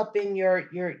stock up in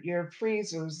your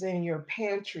freezers and your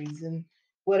pantries and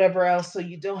whatever else so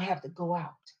you don't have to go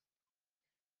out.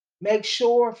 Make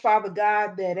sure, Father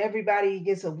God, that everybody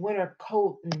gets a winter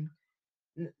coat and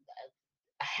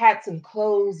hats and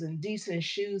clothes and decent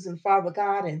shoes. And Father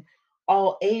God, and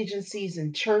all agencies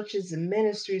and churches and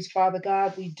ministries, Father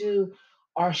God, we do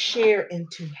our share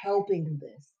into helping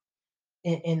this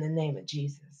in the name of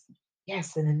Jesus.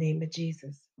 Yes, in the name of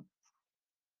Jesus.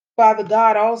 Father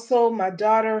God, also my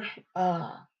daughter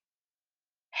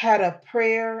had a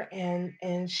prayer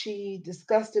and she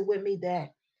discussed it with me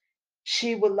that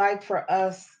she would like for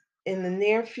us in the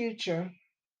near future,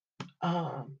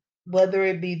 whether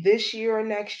it be this year or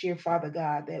next year, Father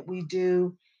God, that we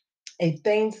do a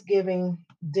Thanksgiving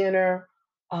dinner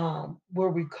where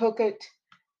we cook it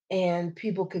and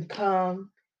people can come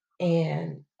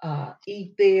and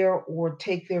eat there or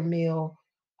take their meal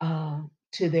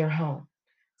to their home.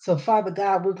 So, Father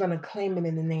God, we're going to claim it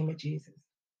in the name of Jesus.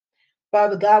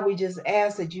 Father God, we just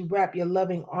ask that you wrap your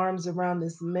loving arms around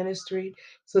this ministry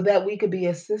so that we could be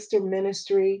a sister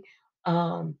ministry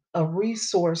a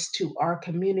resource to our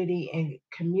community and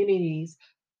communities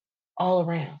all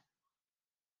around.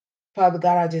 Father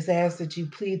God, I just ask that you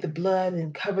plead the blood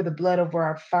and cover the blood over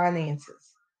our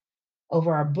finances,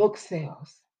 over our book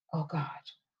sales. Oh God.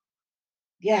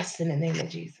 Yes, in the name of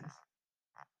Jesus.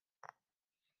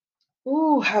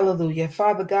 Ooh, hallelujah.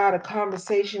 Father God, a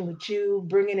conversation with you,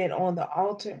 bringing it on the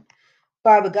altar.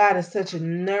 Father God, is such a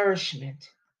nourishment.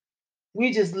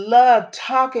 We just love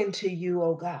talking to you,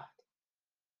 oh God.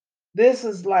 This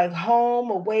is like home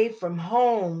away from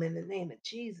home in the name of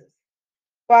Jesus.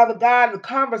 Father God, the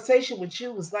conversation with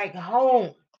you is like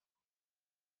home.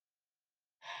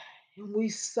 And we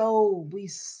so,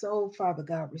 Father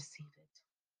God, receive it.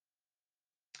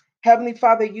 Heavenly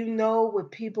Father, you know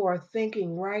what people are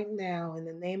thinking right now in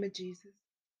the name of Jesus.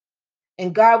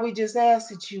 And God, we just ask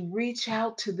that you reach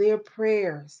out to their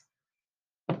prayers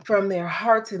from their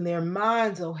hearts and their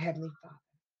minds, oh Heavenly Father.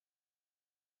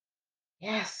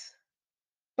 Yes.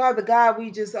 Father God,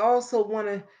 we just also want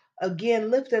to again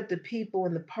lift up the people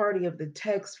in the party of the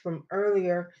text from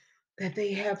earlier that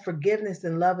they have forgiveness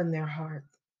and love in their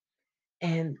hearts.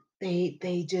 And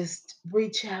they just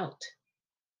reach out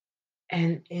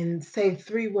and say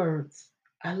 3 words.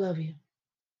 I love you.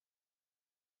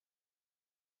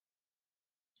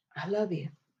 I love you.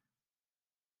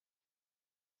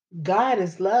 God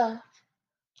is love.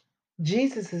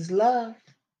 Jesus is love.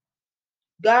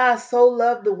 God so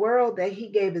loved the world that he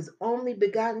gave his only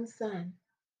begotten son,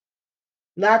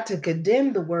 not to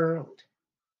condemn the world,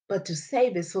 but to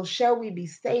save it. So shall we be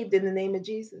saved in the name of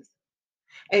Jesus.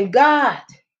 And God,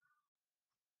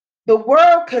 the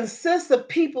world consists of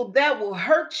people that will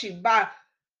hurt you by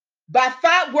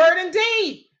thought, word, and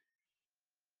deed.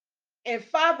 And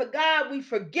Father God, we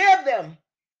forgive them.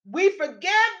 We forgive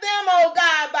them, oh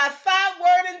God, by thought,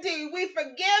 word, and deed. We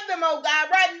forgive them, oh God.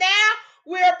 Right now,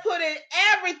 we're putting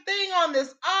everything on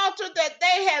this altar that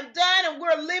they have done, and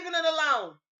we're leaving it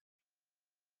alone.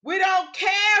 We don't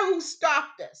care who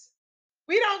stalked us.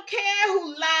 We don't care who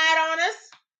lied on us.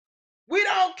 We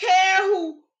don't care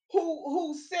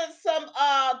who sent some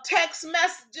text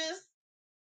messages.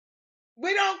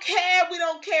 We don't care. We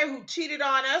don't care who cheated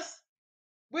on us.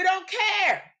 We don't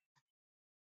care.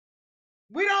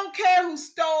 We don't care who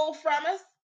stole from us.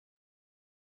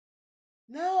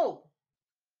 No.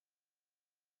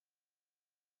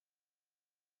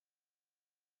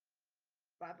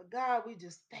 Father God, we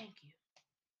just thank you.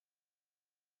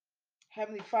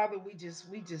 Heavenly Father, we just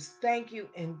thank you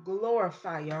and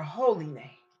glorify your holy name.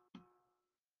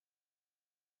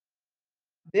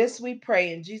 This we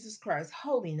pray in Jesus Christ's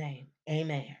holy name.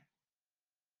 Amen.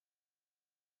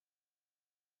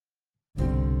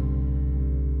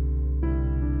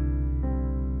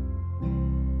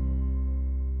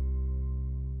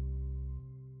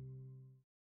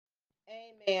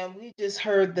 Amen. We just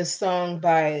heard the song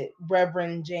by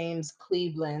Reverend James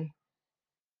Cleveland.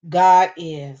 God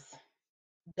is.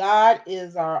 God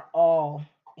is our all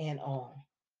in all.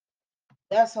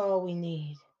 That's all we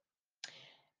need.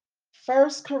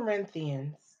 1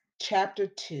 Corinthians chapter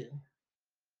 2,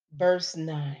 verse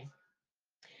 9.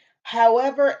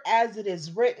 However, as it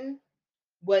is written,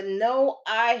 what no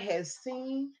eye has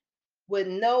seen, what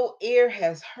no ear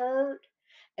has heard,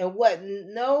 and what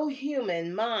no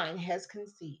human mind has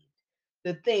conceived,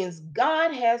 the things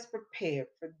God has prepared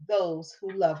for those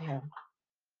who love him.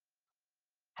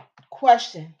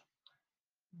 Question: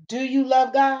 do you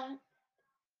love God?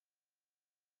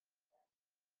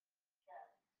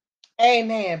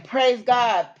 Amen. Praise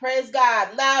God. Praise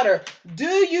God. Louder. Do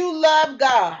you love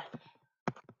God?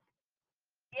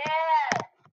 Yes.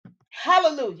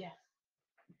 Hallelujah.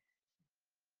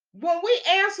 When we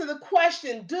answer the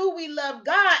question, do we love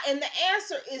God? And the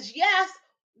answer is yes.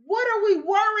 What are we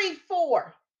worried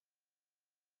for?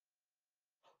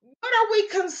 What are we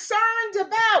concerned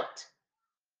about?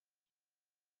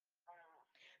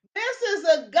 This is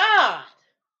a God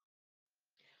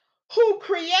who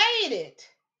created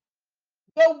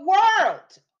the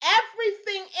world,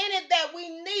 everything in it that we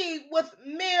need with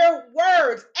mere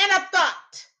words and a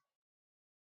thought.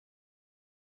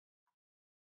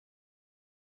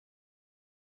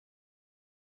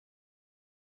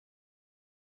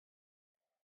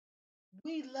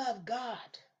 We love God,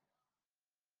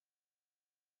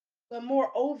 but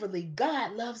more overly,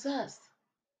 God loves us.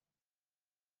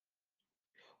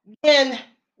 When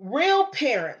real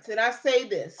parents, and I say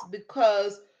this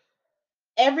because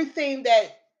everything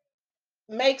that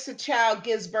makes a child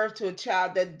gives birth to a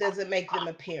child, that doesn't make them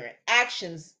a parent.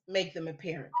 Actions make them a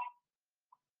parent.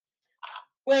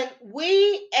 When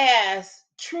we as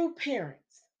true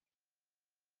parents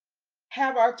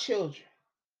have our children,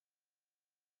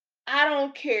 I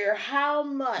don't care how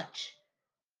much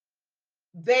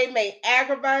they may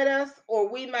aggravate us or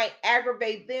we might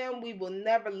aggravate them, we will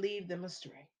never lead them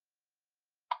astray.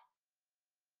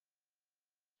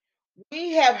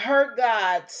 We have hurt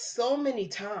God so many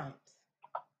times,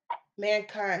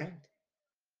 mankind,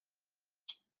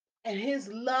 and his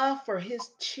love for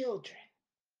his children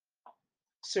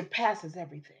surpasses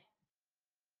everything.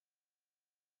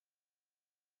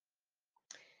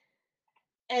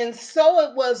 And so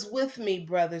it was with me,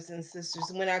 brothers and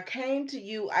sisters. When I came to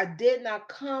you, I did not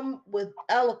come with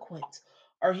eloquence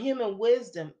or human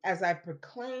wisdom as I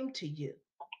proclaimed to you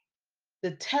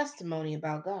the testimony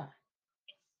about God.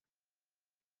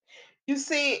 You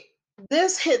see,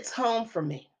 this hits home for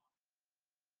me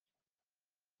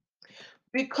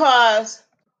because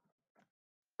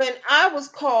when I was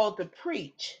called to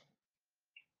preach,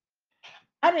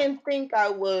 I didn't think I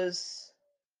was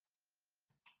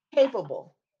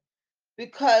capable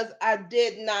because I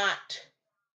did not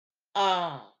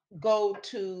go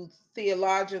to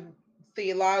theology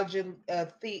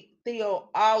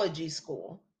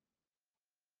school.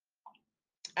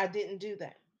 I didn't do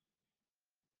that.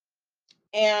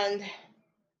 And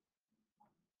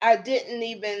I didn't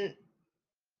even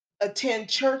attend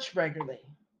church regularly.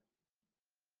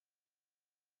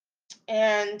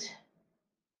 And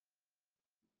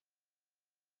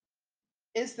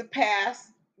it's the past,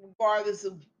 regardless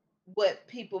of what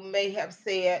people may have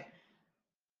said.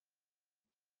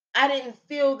 I didn't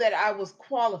feel that I was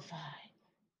qualified.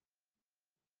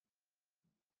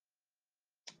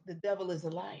 The devil is a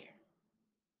liar.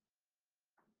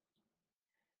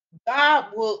 God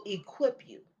will equip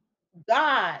you.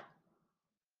 God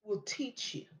will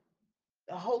teach you.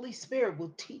 The Holy Spirit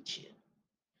will teach you.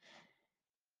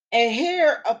 And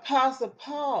here, Apostle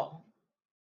Paul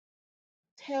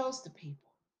tells the people,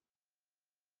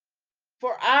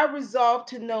 for I resolved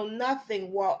to know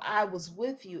nothing while I was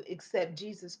with you except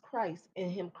Jesus Christ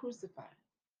and him crucified.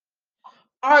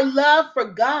 Our love for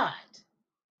God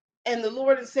and the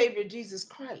Lord and Savior Jesus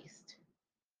Christ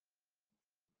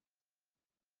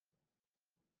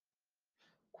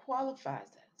qualifies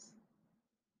us.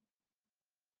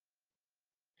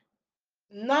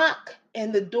 Knock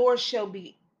and the door shall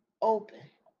be open.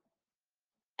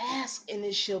 Ask and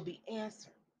it shall be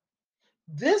answered.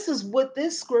 This is what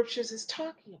this scriptures is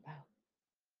talking about.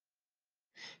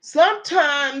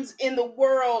 Sometimes in the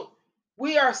world,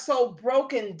 we are so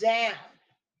broken down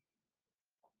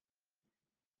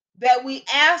that we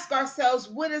ask ourselves,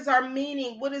 what is our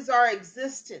meaning? What is our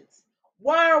existence?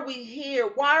 Why are we here?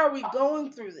 Why are we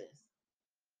going through this?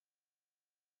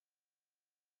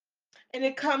 And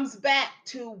it comes back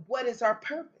to what is our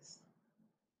purpose?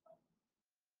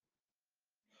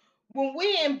 When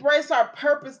we embrace our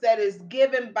purpose that is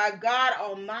given by God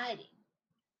Almighty,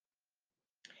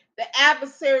 the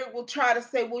adversary will try to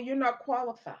say, well, you're not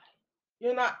qualified.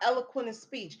 You're not eloquent in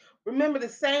speech. Remember the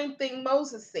same thing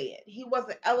Moses said. He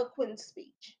wasn't eloquent in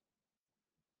speech.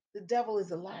 The devil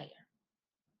is a liar.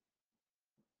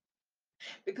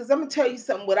 Because I'm going to tell you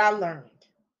something, what I learned.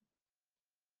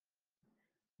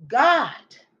 God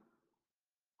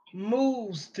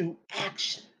moves through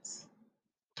actions,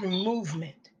 through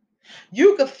movement.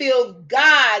 You can feel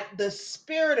God, the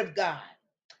Spirit of God,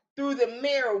 through the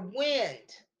mere wind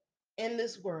in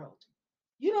this world.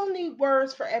 You don't need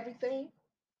words for everything.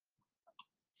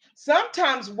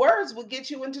 Sometimes words will get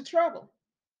you into trouble.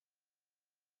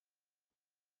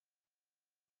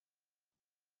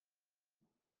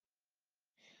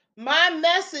 My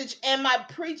message and my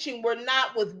preaching were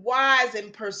not with wise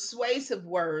and persuasive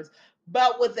words,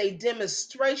 but with a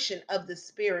demonstration of the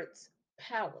Spirit's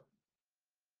power.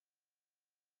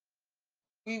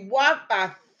 We walk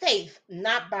by faith,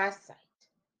 not by sight.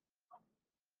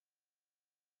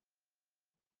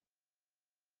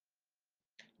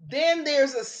 Then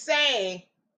there's a saying,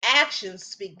 actions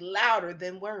speak louder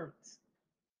than words.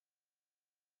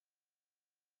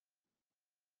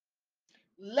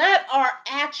 Let our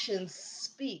actions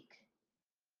speak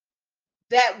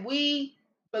that we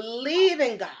believe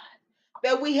in God,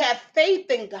 that we have faith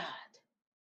in God,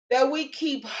 that we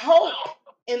keep hope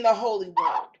in the Holy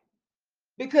Word,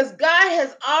 because God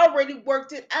has already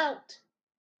worked it out.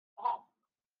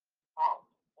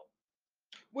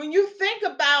 When you think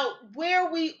about where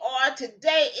we are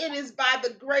today, it is by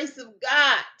the grace of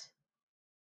God.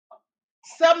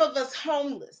 Some of us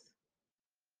homeless,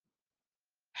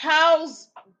 housed,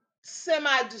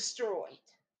 semi-destroyed.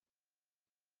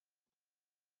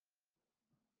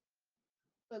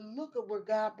 But look at where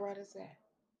God brought us at.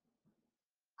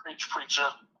 Preach, preacher.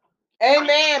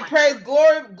 Amen. Praise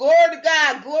glory, glory to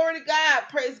God, glory to God,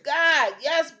 praise God.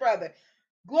 Yes, brother.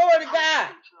 Glory to God.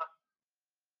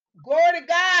 Glory to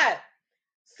God.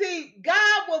 See,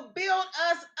 God will build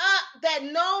us up that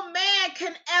no man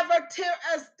can ever tear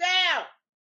us down.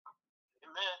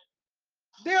 Amen.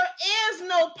 There is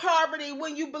no poverty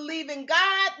when you believe in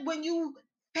God, when you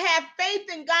have faith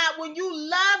in God, when you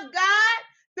love God,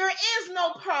 there is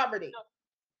no poverty.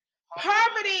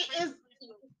 Poverty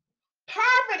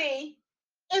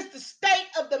is the state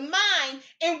of the mind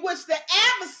in which the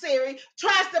adversary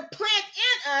tries to plant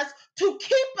in us to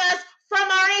keep us from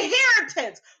our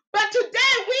inheritance. But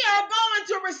today we are going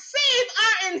to receive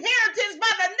our inheritance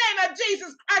by the name of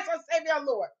Jesus Christ, our Savior, our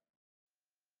Lord.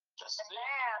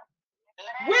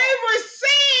 We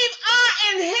receive our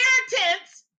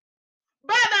inheritance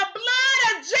by the blood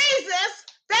of Jesus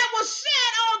that was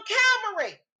shed on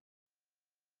Calvary.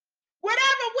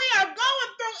 Whatever we are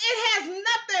going through, it has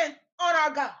nothing on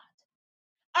our God.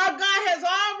 Our God has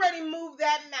already moved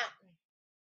that mountain.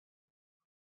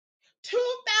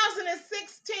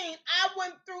 2016, I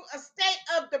went through a state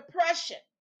of depression.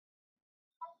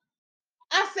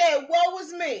 I said, woe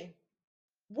is me.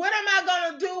 What am I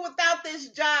going to do without this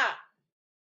job?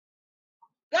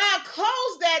 God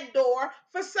closed that door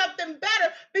for something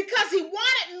better because he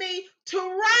wanted me to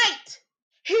write.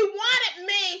 He wanted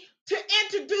me to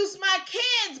introduce my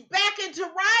kids back into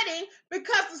writing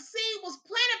because the seed was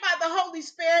planted by the Holy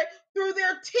Spirit through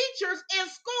their teachers in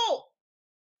school.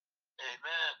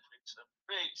 Amen.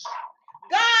 Preach.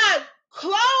 God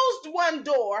closed one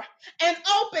door and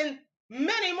opened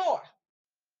many more.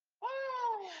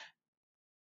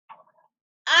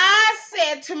 I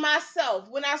said to myself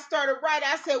when I started writing,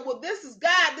 I said, well, this is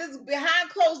God. This is behind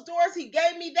closed doors. He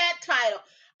gave me that title.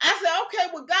 I said,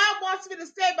 okay, well, God wants me to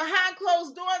stay behind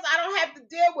closed doors. I don't have to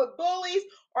deal with bullies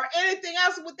or anything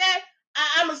else with that.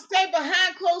 I'm going to stay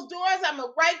behind closed doors. I'm going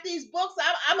to write these books.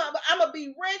 I'm going to be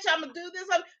rich. I'm going to do this.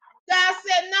 God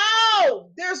said,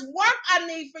 no, there's work I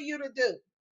need for you to do.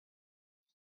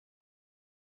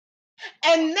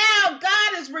 And now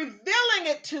God is revealing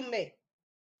it to me.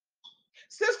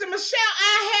 Sister Michelle,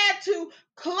 I had to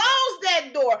close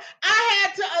that door. I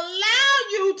had to allow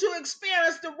you to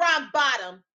experience the rock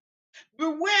bottom,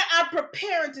 but where I'm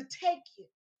preparing to take you.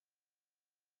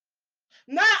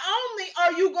 Not only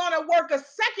are you going to work a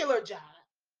secular job,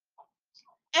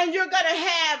 and you're going to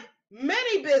have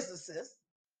many businesses,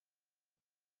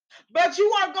 but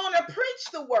you are going to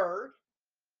preach the word,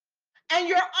 and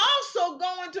you're also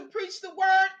going to preach the word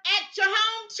at your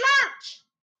home church.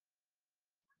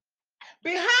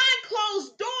 Behind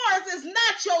closed doors is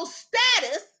not your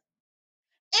status.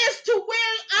 It's to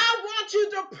where I want you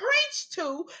to preach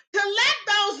to let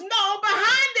those know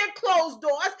behind their closed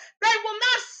doors, they will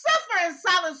not suffer in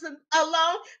silence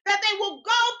alone, that they will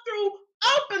go through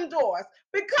open doors.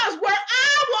 Because where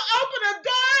I will open a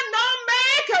door, no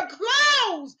man can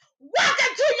close. Walk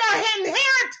into your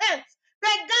inheritance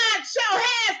that God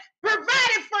has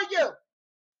provided for you.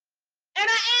 And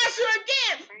I ask you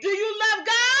again, do you love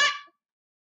God?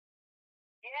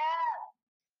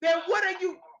 Yeah. Then what are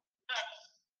you,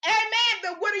 amen,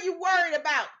 then what are you worried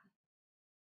about?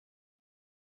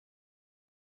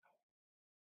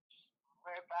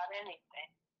 Worry about anything.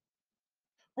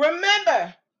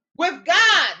 Remember, with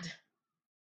God,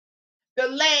 the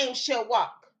lame shall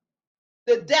walk,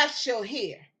 the deaf shall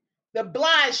hear, the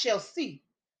blind shall see,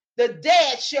 the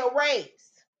dead shall raise.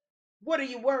 What are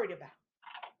you worried about?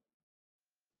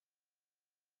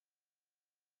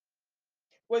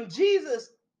 When Jesus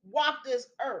walked this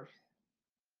earth,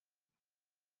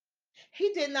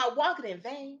 he did not walk it in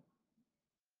vain.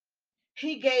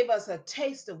 He gave us a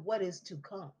taste of what is to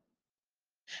come.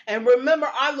 And remember,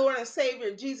 our Lord and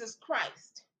Savior, Jesus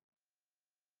Christ,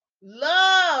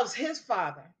 loves his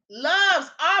Father, loves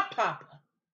our Papa,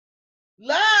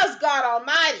 loves God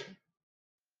Almighty.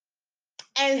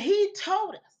 And he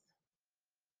told us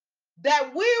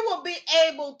that we will be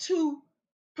able to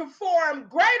perform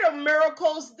greater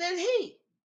miracles than he.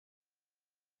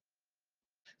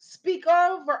 Speak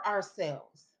over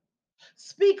ourselves.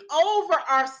 Speak over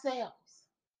ourselves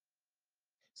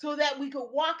so that we could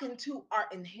walk into our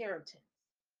inheritance.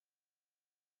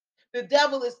 The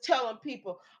devil is telling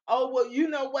people, oh, well, you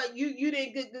know what? You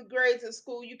didn't get good grades in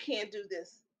school. You can't do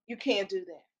this. You can't do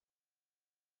that.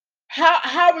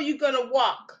 How are you going to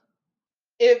walk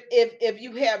if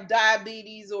you have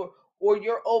diabetes or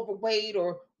you're overweight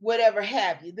or whatever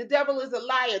have you? The devil is a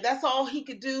liar. That's all he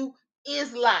could do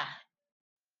is lie.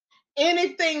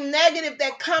 Anything negative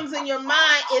that comes in your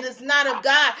mind, it is not of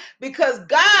God, because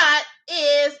God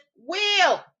is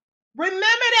will. Remember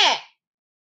that.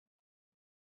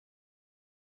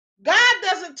 God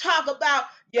doesn't talk about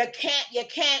you can't, you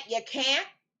can't, you can't.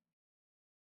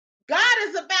 God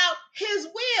is about his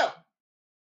will.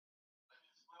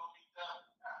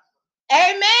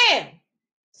 Amen.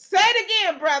 Say it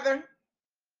again, brother.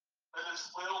 Let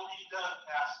his will be done,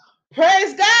 Pastor.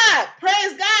 Praise God.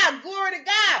 Praise God. Glory to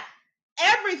God.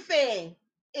 Everything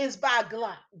is by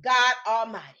God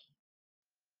Almighty.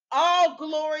 All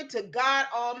glory to God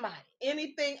Almighty.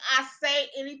 Anything I say,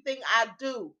 anything I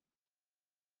do,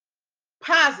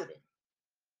 positive,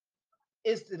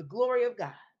 is to the glory of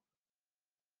God.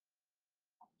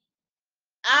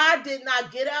 I did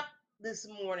not get up this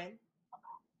morning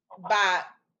by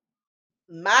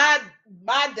my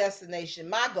destination,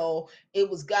 my goal. It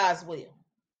was God's will.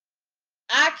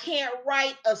 I can't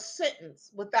write a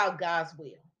sentence without God's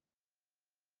will.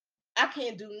 I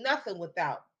can't do nothing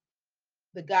without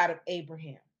the God of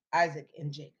Abraham, Isaac,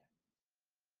 and Jacob.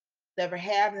 Never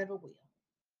have, never will.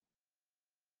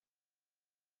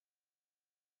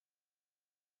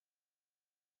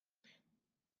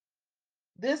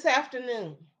 This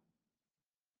afternoon,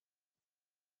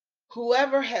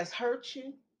 whoever has hurt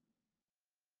you,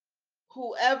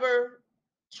 whoever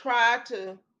tried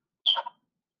to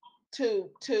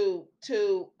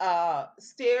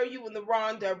steer you in the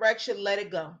wrong direction, let it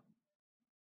go.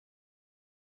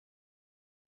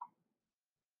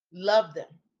 Love them.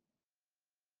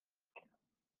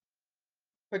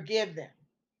 Forgive them.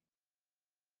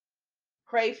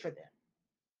 Pray for them.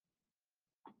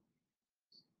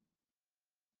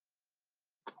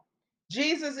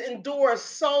 Jesus endures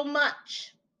so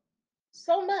much,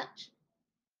 so much.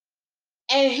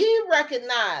 And he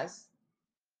recognized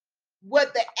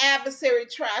what the adversary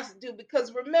tries to do,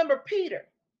 because remember Peter,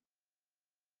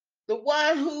 the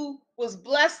one who was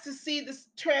blessed to see this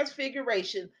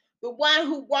transfiguration, the one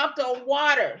who walked on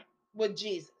water with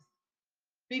Jesus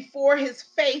before his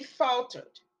faith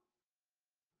faltered.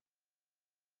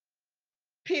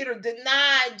 Peter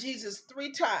denied Jesus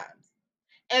 3 times.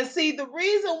 And see, the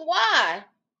reason why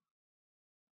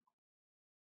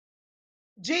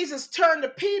Jesus turned to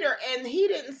Peter and he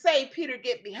didn't say, Peter,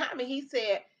 get behind me. He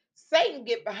said, Satan,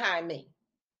 get behind me.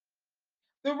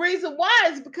 The reason why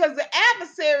is because the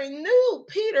adversary knew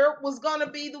Peter was going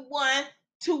to be the one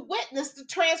to witness the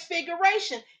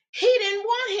transfiguration. He didn't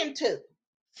want him to.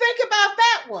 Think about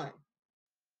that one.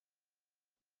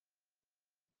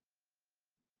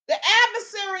 The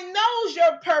adversary knows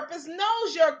your purpose,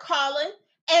 knows your calling,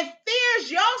 and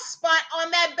fears your spot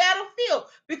on that battlefield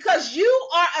because you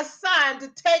are assigned to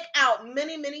take out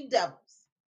many, many devils.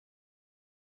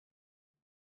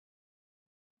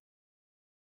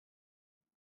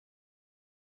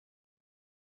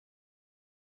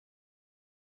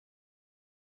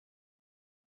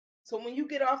 So when you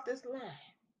get off this line,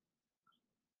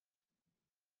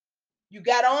 you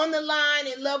got on the line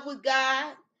in love with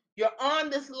God. You're on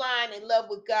this line in love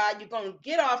with God. You're going to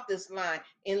get off this line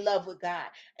in love with God.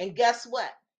 And guess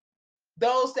what?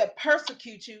 Those that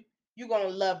persecute you, you're going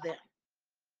to love them.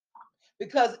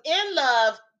 Because in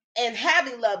love and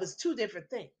having love is 2 different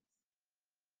things.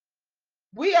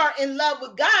 We are in love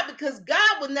with God because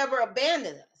God will never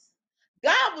abandon us.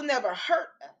 God will never hurt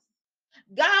us.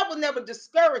 God will never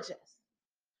discourage us.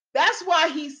 That's why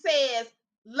he says,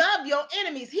 love your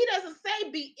enemies. He doesn't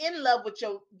say be in love with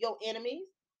your enemies.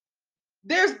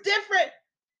 There's different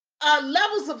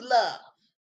levels of love.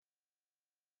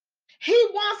 He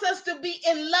wants us to be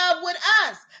in love with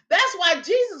us. That's why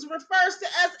Jesus refers to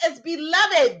us as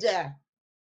beloved.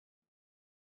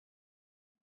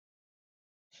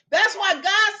 That's why God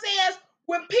says,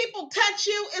 when people touch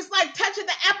you, it's like touching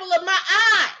the apple of my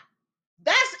eye.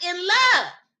 That's in love.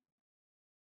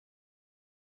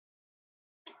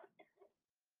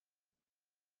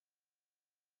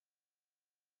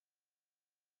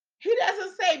 He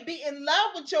doesn't say be in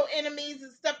love with your enemies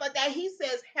and stuff like that. He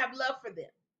says have love for them.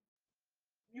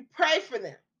 You pray for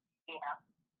them. Yeah.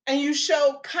 And you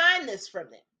show kindness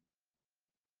from them.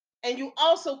 And you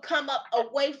also come up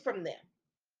away from them.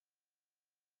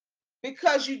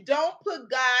 Because you don't put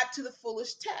God to the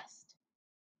foolish test.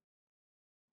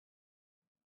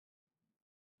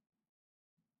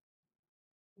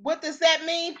 What does that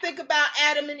mean? Think about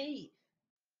Adam and Eve.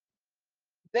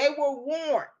 They were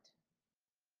warned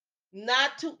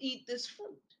not to eat this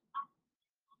fruit.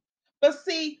 But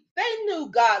see, they knew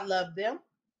God loved them.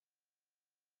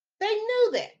 They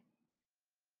knew that.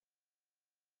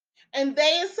 And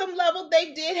they, at some level,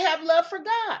 they did have love for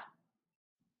God.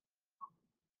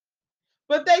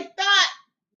 But they thought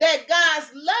that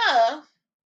God's love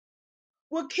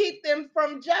would keep them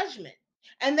from judgment.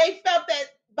 And they felt that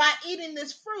by eating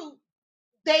this fruit,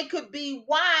 they could be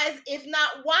wise, if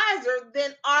not wiser,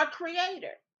 than our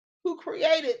Creator, who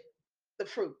created the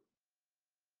fruit.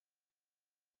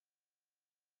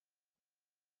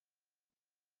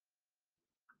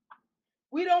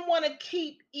 We don't want to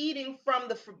keep eating from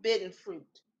the forbidden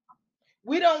fruit.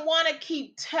 We don't want to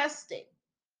keep testing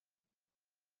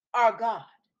our God.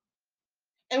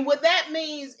 And what that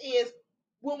means is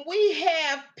when we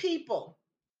have people,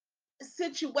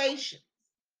 situations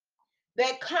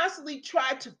that constantly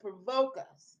try to provoke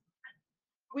us,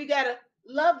 we got to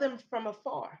love them from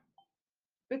afar.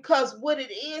 Because what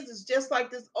it is just like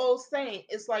this old saying,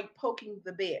 it's like poking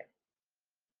the bear.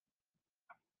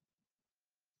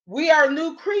 We are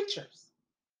new creatures.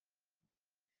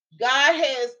 God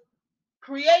has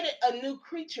created a new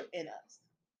creature in us.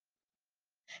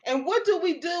 And what do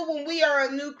we do when we are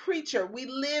a new creature? We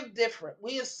live different.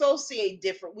 We associate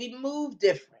different. We move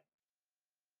different.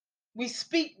 We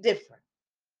speak different.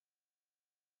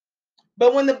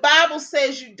 But when the Bible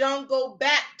says you don't go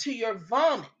back to your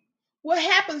vomit, what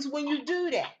happens when you do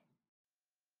that?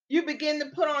 You begin to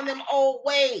put on them old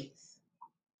ways.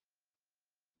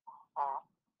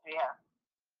 Yeah.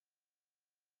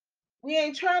 We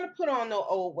ain't trying to put on no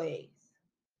old ways.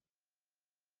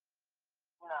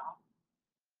 No.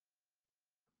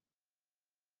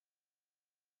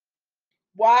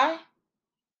 Why?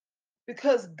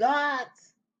 Because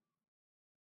God's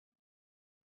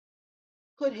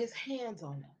put his hands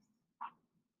on us.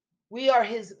 We are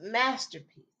his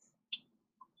masterpiece.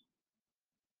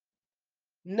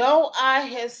 No eye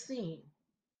has seen,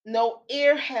 no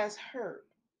ear has heard,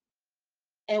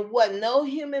 and what no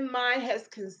human mind has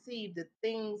conceived, the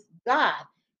things God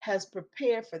has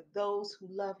prepared for those who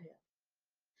love him.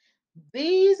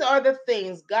 These are the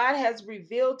things God has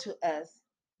revealed to us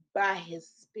by his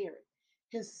Spirit.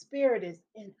 His Spirit is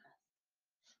in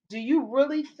us. Do you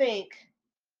really think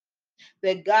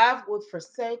that God would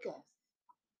forsake us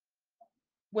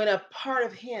when a part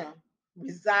of him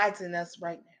resides in us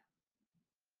right now?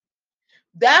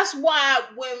 That's why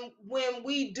when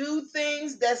we do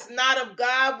things that's not of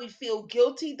God, we feel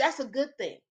guilty. That's a good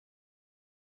thing.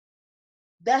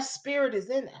 That spirit is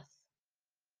in us.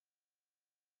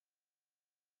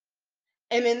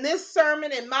 And in this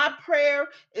sermon, and my prayer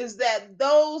is that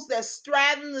those that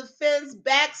straddling the fence,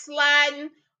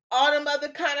 backsliding, all them other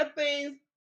kind of things,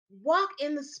 walk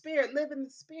in the spirit, live in the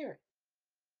spirit,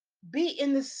 be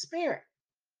in the spirit.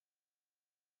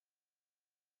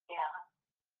 Yeah.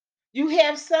 You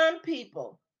have some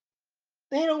people,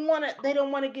 they don't want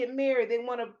to get married. They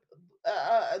want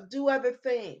to do other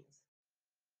things,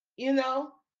 you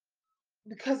know,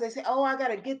 because they say, "Oh, I got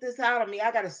to get this out of me.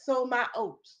 I got to sow my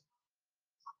oats."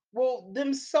 Well,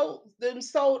 them sold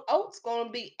oats gonna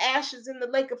be ashes in the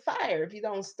lake of fire if you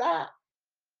don't stop.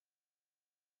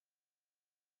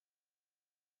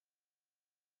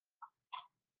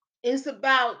 It's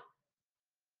about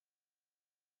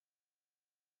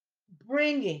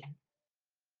bringing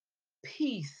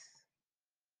peace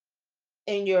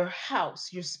in your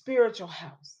house, your spiritual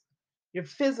house, your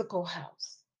physical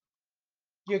house,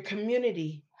 your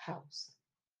community house.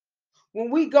 When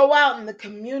we go out in the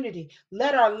community,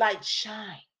 let our light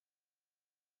shine.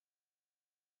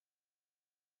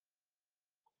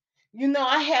 You know,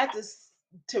 I had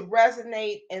to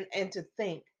resonate and to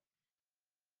think.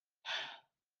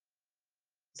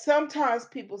 Sometimes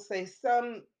people say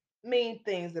some mean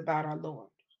things about our Lord.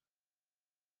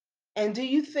 And do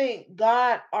you think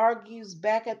God argues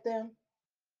back at them?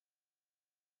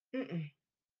 Mm-mm,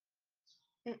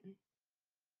 mm-mm.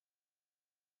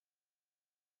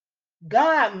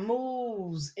 God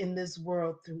moves in this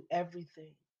world through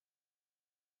everything.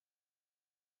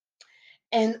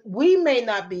 And we may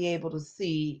not be able to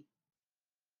see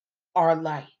our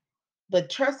light, but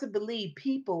trust and believe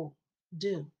people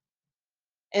do.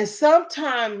 And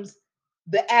sometimes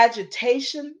the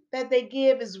agitation that they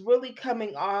give is really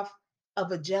coming off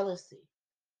of a jealousy.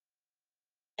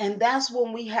 And that's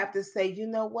when we have to say, you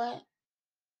know what?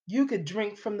 You could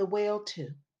drink from the well too.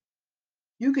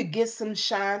 You could get some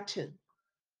shine too.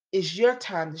 It's your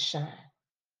time to shine.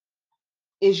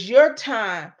 It's your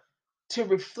time to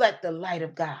reflect the light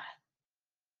of God.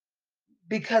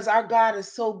 Because our God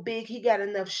is so big, he got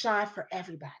enough shine for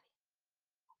everybody.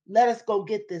 Let us go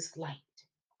get this light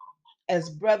as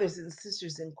brothers and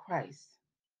sisters in Christ.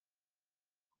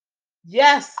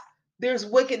 Yes, there's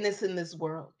wickedness in this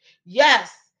world.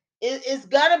 Yes, it's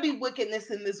got to be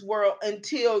wickedness in this world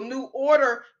until new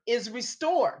order is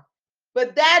restored.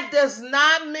 But that does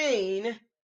not mean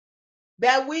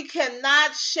that we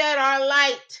cannot shed our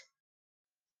light.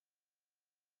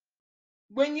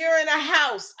 When you're in a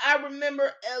house, I remember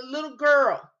a little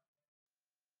girl.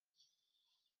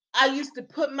 I used to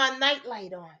put my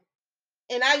nightlight on.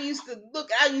 And I used to love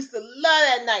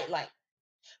that nightlight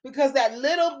because that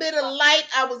little bit of light,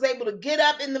 I was able to get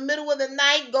up in the middle of the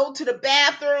night, go to the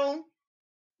bathroom,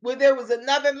 where there was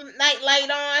another night light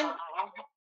on.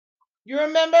 You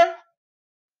remember? Yeah.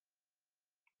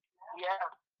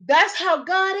 That's how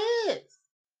God is.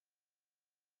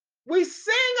 We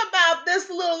sing about this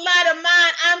little light of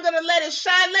mine. I'm going to let it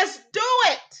shine. Let's do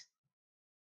it.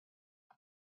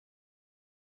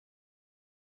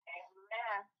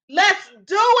 Amen. Let's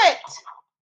do it.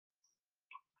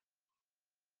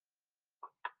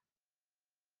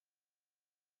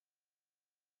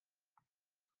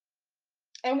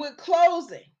 And we're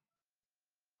closing.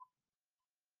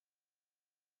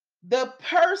 The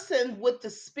person with the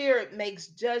Spirit makes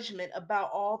judgment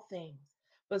about all things,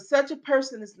 but such a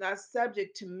person is not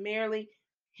subject to merely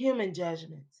human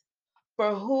judgments.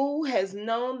 For who has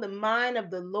known the mind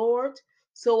of the Lord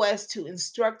so as to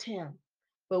instruct him?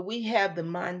 But we have the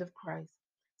mind of Christ.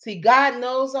 See, God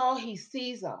knows all, He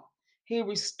sees all, He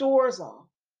restores all.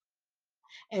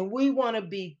 And we want to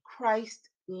be Christ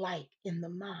like in the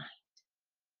mind.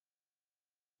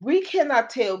 We cannot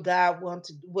tell God what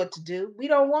to do. We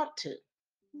don't want to.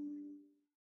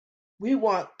 We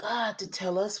want God to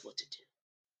tell us what to do.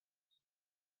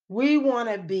 We want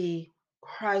to be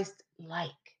Christ like.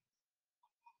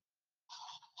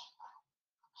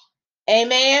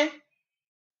 Amen.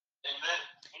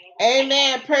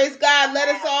 Amen. Praise God. Let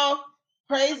us all,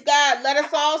 praise God. Let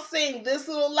us all sing this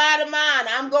little light of mine.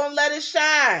 I'm going to let it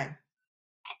shine.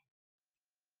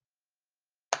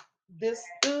 This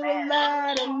little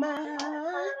light of mine,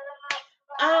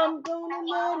 I'm going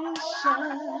to let it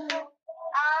shine.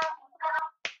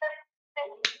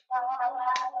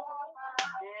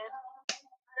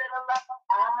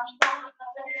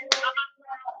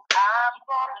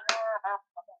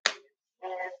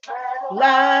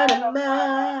 Light of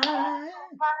mine,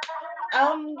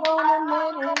 I'm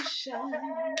gonna let it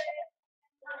shine.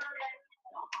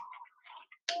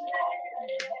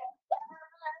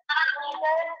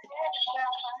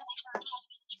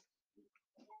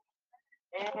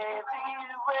 Everywhere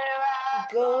I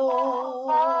Go,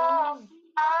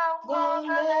 I'm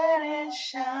gonna let it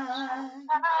shine.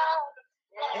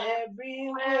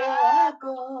 Everywhere I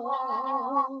go,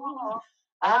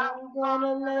 I'm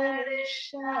gonna let it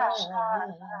shine.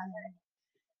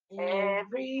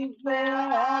 Everywhere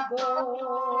I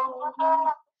go,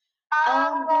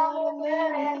 I'm gonna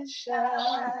let it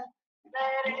shine.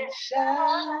 Let it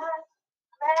shine.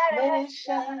 Let it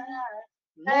shine.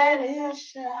 Let it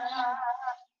shine.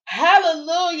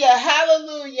 Hallelujah.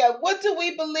 Hallelujah. What do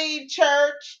we believe,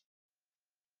 church?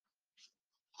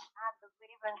 I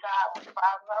believe in God the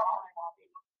Father Almighty,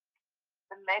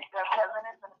 the maker of heaven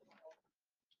and earth,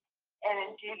 and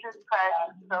in Jesus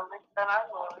Christ, the only Son, our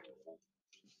Lord,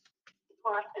 who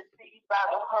was conceived by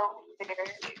the Holy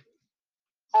Spirit,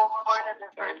 born of the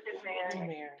Virgin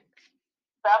Mary,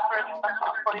 suffered under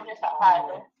Pontius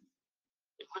Pilate,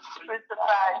 was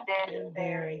crucified, dead, and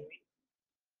buried.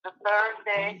 The third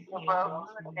day, he rose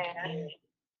from the dead.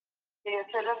 He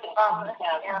ascended to the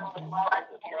heaven with right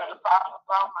hand of the Father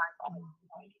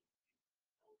Almighty.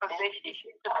 For this he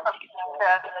should come to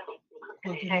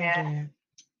the dead.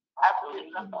 I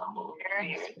believe in the Holy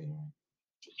Spirit,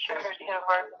 church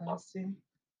universal,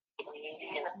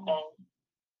 communion of saints,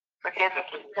 forgiveness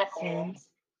of sins,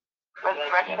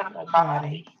 resurrection of the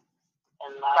body,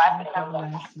 and life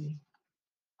everlasting.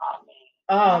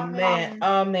 Amen.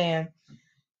 Amen.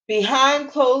 Behind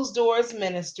Closed Doors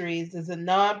Ministries is a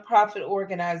nonprofit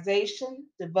organization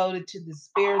devoted to the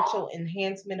spiritual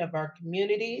enhancement of our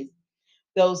communities.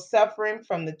 Those suffering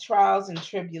from the trials and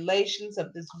tribulations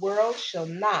of this world shall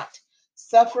not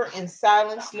suffer in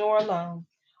silence nor alone.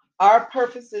 Our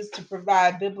purpose is to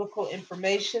provide biblical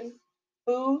information,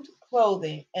 food,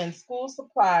 clothing, and school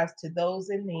supplies to those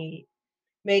in need.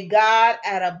 May God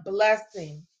add a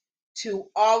blessing to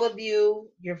all of you,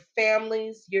 your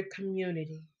families, your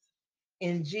community.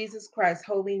 In Jesus Christ's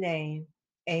holy name,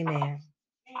 amen.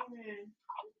 Amen.